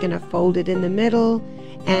thing. You're just going to fold it in the middle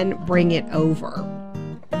and bring it over.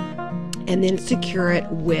 And then secure it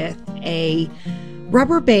with a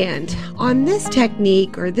rubber band. On this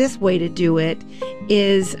technique, or this way to do it,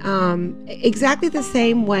 is exactly the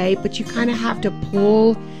same way, but you kind of have to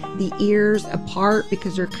pull the ears apart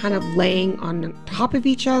because they're kind of laying on top of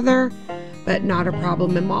each other, but not a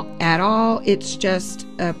problem at all. It's just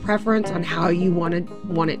a preference on how you want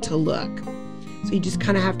it to look. So you just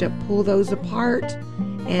kind of have to pull those apart,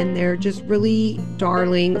 and they're just really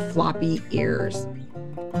darling floppy ears.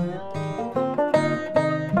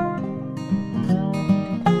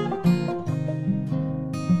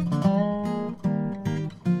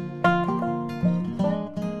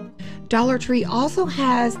 Dollar Tree also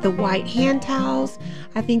has the white hand towels.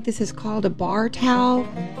 I think this is called a bar towel.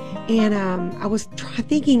 And I was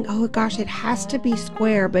thinking, oh gosh, it has to be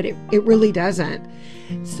square, but it really doesn't.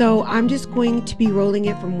 So I'm just going to be rolling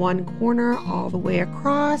it from one corner all the way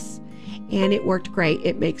across, and it worked great.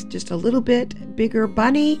 It makes just a little bit bigger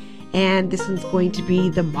bunny, and this one's going to be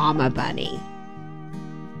the mama bunny.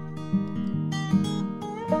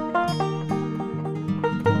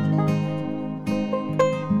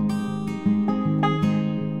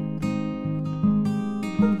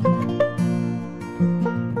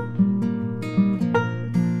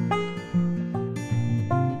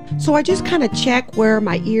 So I just kind of check where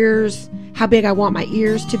my ears, how big I want my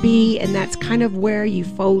ears to be, and that's kind of where you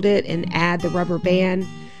fold it and add the rubber band.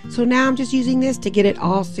 So now I'm just using this to get it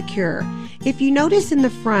all secure. If you notice in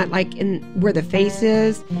the front, like in where the face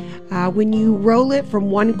is, when you roll it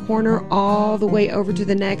from one corner all the way over to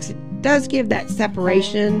the next, it does give that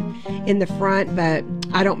separation in the front, but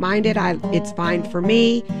I don't mind it. It's fine for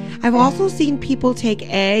me. I've also seen people take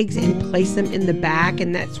eggs and place them in the back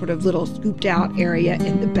in that sort of little scooped out area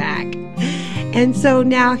in the back. And so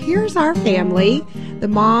now here's our family. The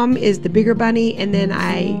mom is the bigger bunny, and then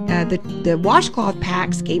the washcloth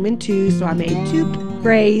packs came in two, so I made 2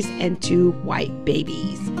 grays and 2 white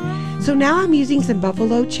babies. So now I'm using some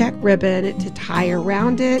buffalo check ribbon to tie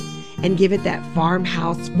around it and give it that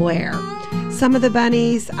farmhouse flair. Some of the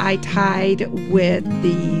bunnies I tied with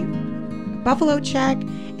the buffalo check,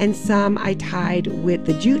 and some I tied with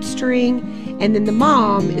the jute string, and then the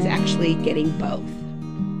mom is actually getting both.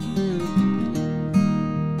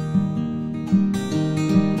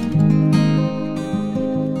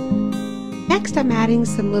 Next, I'm adding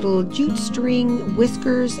some little jute string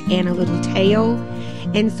whiskers and a little tail.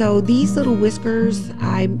 And so these little whiskers,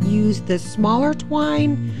 I used the smaller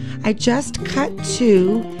twine. I just cut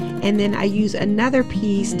 2, and then I use another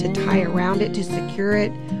piece to tie around it to secure it,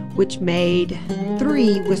 which made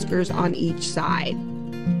 3 whiskers on each side.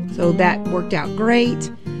 So that worked out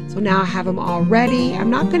great. So now I have them all ready. I'm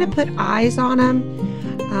not going to put eyes on them.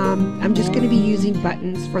 I'm just going to be using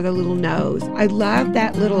buttons for the little nose. I love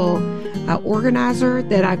that little organizer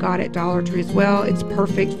that I got at Dollar Tree as well. It's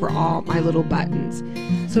perfect for all my little buttons.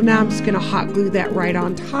 So now I'm just going to hot glue that right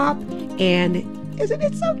on top, and isn't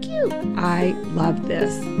it so cute? I love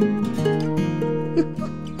this.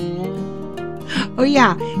 Oh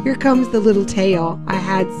yeah, here comes the little tail. I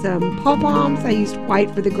had some pom-poms. I used white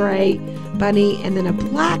for the gray bunny, and then a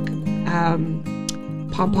black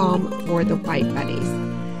pom-pom for the white bunnies.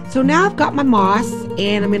 So now I've got my moss,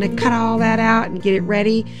 and I'm going to cut all that out and get it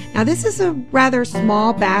ready. Now this is a rather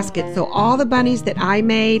small basket, so all the bunnies that I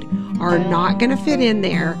made are not going to fit in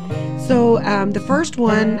there. So the first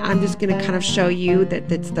one, I'm just going to kind of show you that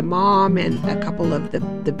that's the mom and a couple of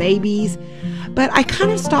the babies. But I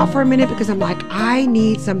kind of stopped for a minute because I'm like, I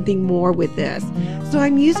need something more with this. So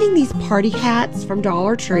I'm using these party hats from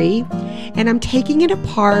Dollar Tree, and I'm taking it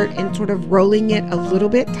apart and sort of rolling it a little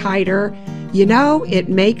bit tighter. You know, it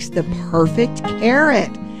makes the perfect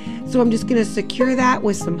carrot. So I'm just going to secure that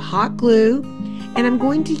with some hot glue, and I'm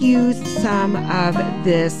going to use some of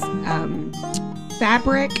this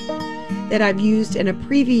fabric that I've used in a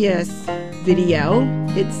previous video.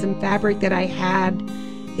 It's some fabric that I had.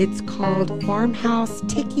 It's called Farmhouse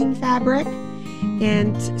Ticking Fabric.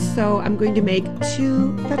 And so I'm going to make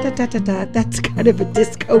 2, that's kind of a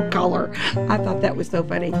disco color. I thought that was so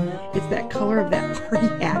funny. It's that color of that party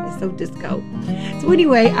hat. It's so disco. So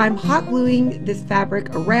anyway, I'm hot gluing this fabric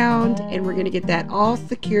around, and we're going to get that all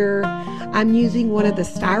secure. I'm using one of the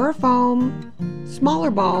styrofoam smaller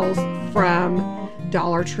balls from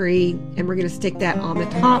Dollar Tree, and we're going to stick that on the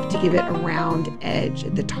top to give it a round edge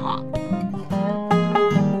at the top.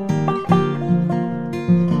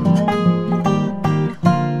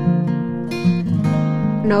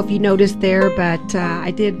 I don't know if you noticed there, but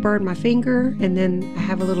I did burn my finger, and then I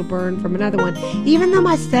have a little burn from another one. Even though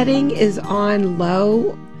my setting is on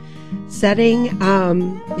low setting,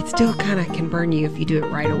 it still kind of can burn you if you do it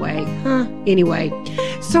right away. Anyway,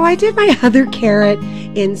 so I did my other carrot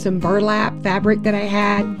in some burlap fabric that I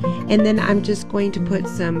had, and then I'm just going to put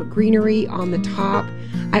some greenery on the top.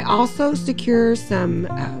 I also secure some,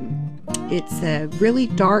 it's a really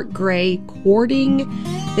dark gray cording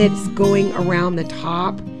that's going around the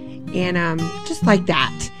top, and just like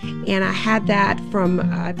that. And I had that from,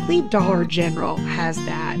 I believe Dollar General has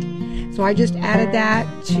that. So I just added that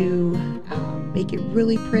to make it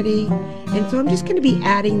really pretty. And so I'm just going to be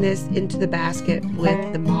adding this into the basket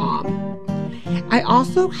with the mom. I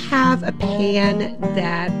also have a pan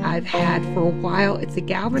that I've had for a while. It's a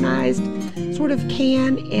galvanized sort of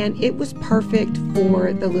can, and it was perfect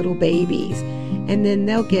for the little babies. And then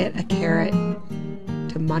they'll get a carrot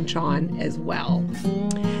to munch on as well.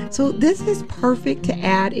 So this is perfect to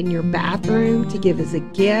add in your bathroom to give as a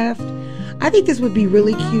gift. I think this would be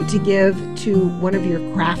really cute to give to one of your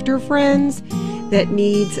crafter friends that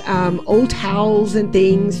needs old towels and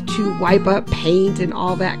things to wipe up paint and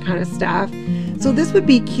all that kind of stuff. So this would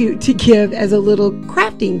be cute to give as a little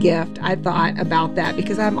crafting gift. I thought about that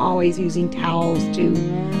because I'm always using towels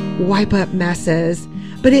to wipe up messes.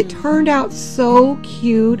 But it turned out so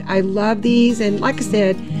cute. I love these. And like I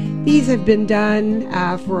said, these have been done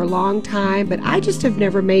for a long time, but I just have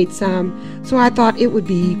never made some. So I thought it would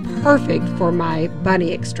be perfect for my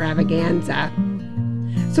bunny extravaganza.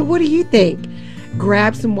 So what do you think?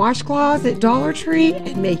 Grab some washcloths at Dollar Tree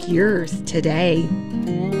and make yours today.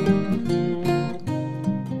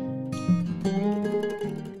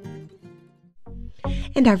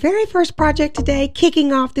 And our very first project today,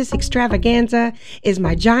 kicking off this extravaganza, is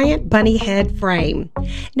my giant bunny head frame.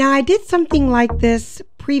 Now, I did something like this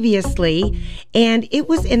previously, and it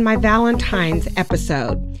was in my Valentine's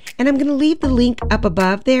episode. And I'm going to leave the link up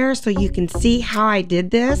above there so you can see how I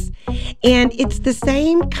did this. And it's the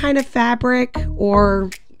same kind of fabric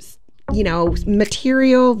or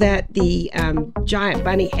material that the giant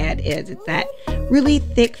bunny head is. It's that really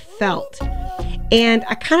thick felt. And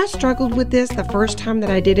I kind of struggled with this the first time that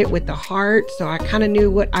I did it with the heart, so I kind of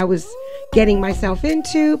knew what I was getting myself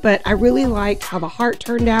into, but I really liked how the heart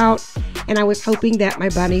turned out, and I was hoping that my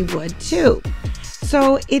bunny would too.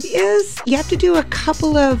 So you have to do a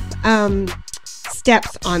couple of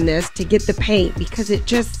steps on this to get the paint because it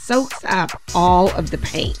just soaks up all of the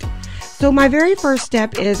paint. So my very first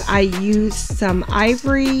step is I use some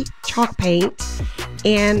ivory chalk paint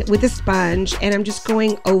and with a sponge, and I'm just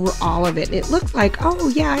going over all of it. And it looks like, oh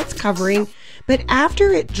yeah, it's covering, but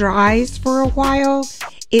after it dries for a while,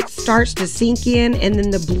 it starts to sink in and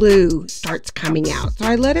then the blue starts coming out. So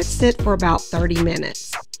I let it sit for about 30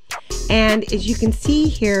 minutes. And as you can see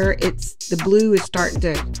here, the blue is starting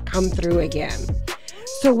to come through again.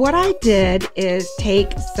 So what I did is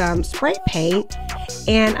take some spray paint,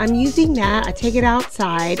 and I'm using that. I take it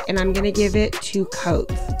outside and I'm going to give it 2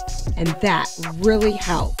 coats, and that really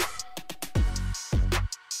helps.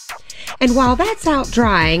 And while that's out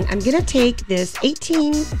drying, I'm going to take this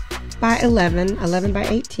 18 by 11 by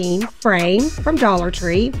 18 frame from Dollar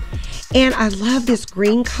Tree, and I love this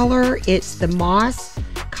green color. It's the moss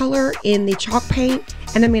color in the chalk paint,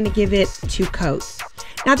 and I'm going to give it 2 coats.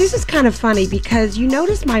 Now this is kind of funny because you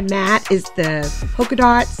notice my mat is the polka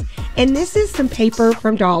dots, and this is some paper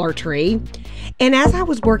from Dollar Tree. And as I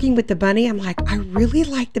was working with the bunny, I'm like, I really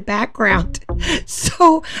like the background.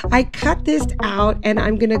 So I cut this out and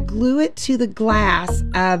I'm gonna glue it to the glass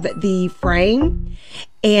of the frame,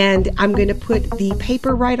 and I'm gonna put the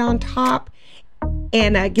paper right on top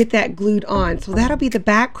and get that glued on. So that'll be the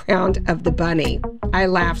background of the bunny. I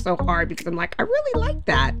laugh so hard because I'm like, I really like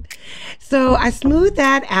that. So I smooth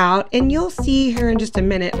that out, and you'll see here in just a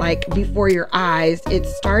minute, like before your eyes, it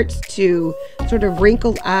starts to sort of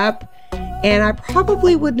wrinkle up. And I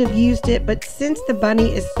probably wouldn't have used it, but since the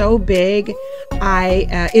bunny is so big,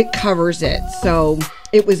 it covers it. So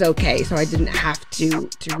it was okay. So I didn't have to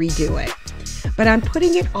redo it. But I'm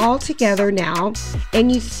putting it all together now, and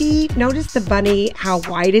notice the bunny, how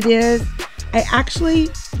white it is.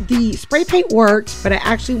 The spray paint worked, but I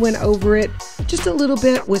actually went over it just a little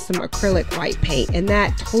bit with some acrylic white paint, and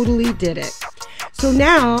that totally did it. So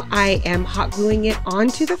now I am hot gluing it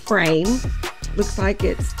onto the frame. Looks like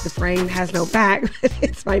the frame has no back, but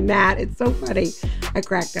it's my mat. It's so funny. I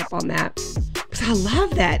cracked up on that because I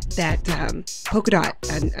love that polka dot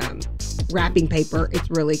and wrapping paper. It's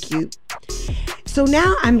really cute. So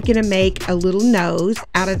now I'm gonna make a little nose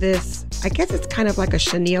out of this. I guess it's kind of like a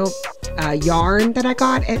chenille yarn that I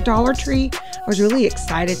got at Dollar Tree. I was really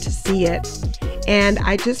excited to see it, and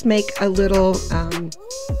I just make a little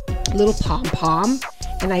pom-pom,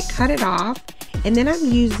 and I cut it off. And then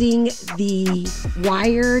I'm using the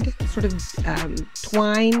wired sort of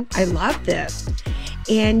twine. I love this.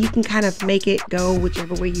 And you can kind of make it go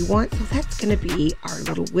whichever way you want. So that's going to be our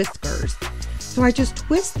little whiskers. So I just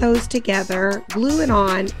twist those together, glue it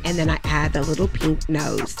on, and then I add the little pink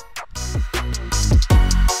nose.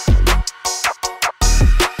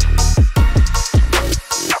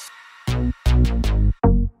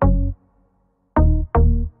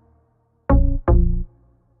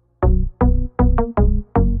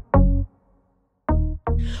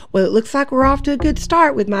 Well, it looks like we're off to a good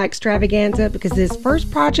start with my extravaganza because this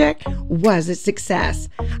first project was a success.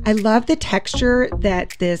 I love the texture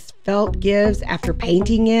that this felt gives after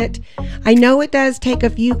painting it. I know it does take a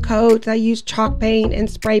few coats. I use chalk paint and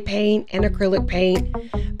spray paint and acrylic paint,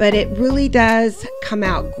 but it really does come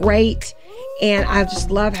out great. And I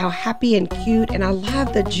just love how happy and cute, and I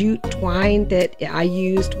love the jute twine that I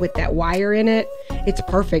used with that wire in it. It's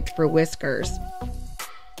perfect for whiskers.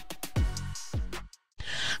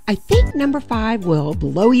 I think number 5 will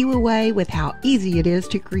blow you away with how easy it is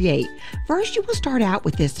to create. First, you will start out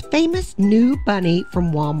with this famous new bunny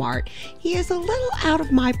from Walmart. He is a little out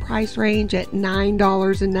of my price range at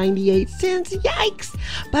 $9.98. Yikes!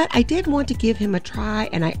 But I did want to give him a try,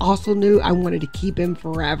 and I also knew I wanted to keep him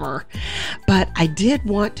forever. But I did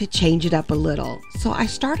want to change it up a little. So I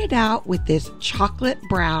started out with this chocolate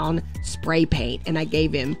brown spray paint, and I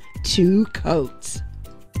gave him 2 coats.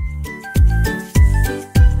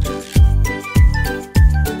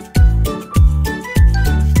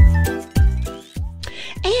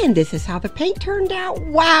 And this is how the paint turned out.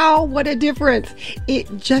 Wow, what a difference.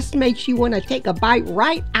 It just makes you want to take a bite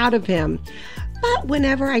right out of him. But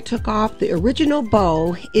whenever I took off the original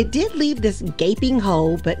bow, it did leave this gaping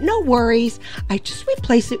hole, but no worries. I just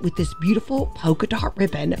replaced it with this beautiful polka dot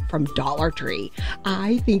ribbon from Dollar Tree.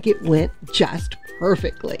 I think it went just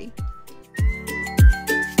perfectly.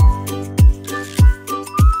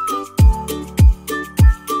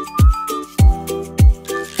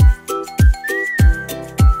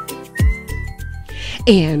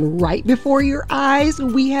 And right before your eyes,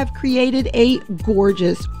 we have created a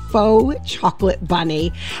gorgeous faux chocolate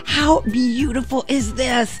bunny. How beautiful is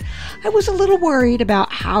this? I was a little worried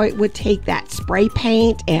about how it would take that spray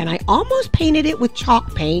paint, and I almost painted it with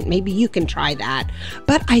chalk paint. Maybe you can try that.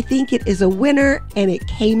 But I think it is a winner, and it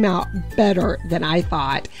came out better than I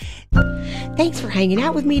thought. Thanks for hanging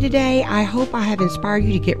out with me today. I hope I have inspired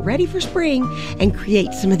you to get ready for spring and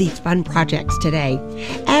create some of these fun projects today.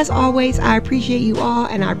 As always, I appreciate you all,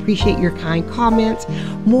 and I appreciate your kind comments.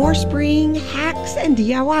 More spring hacks and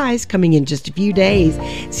DIYs coming in just a few days.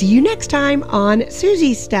 See you next time on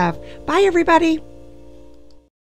Susie's Stuff. Bye, everybody.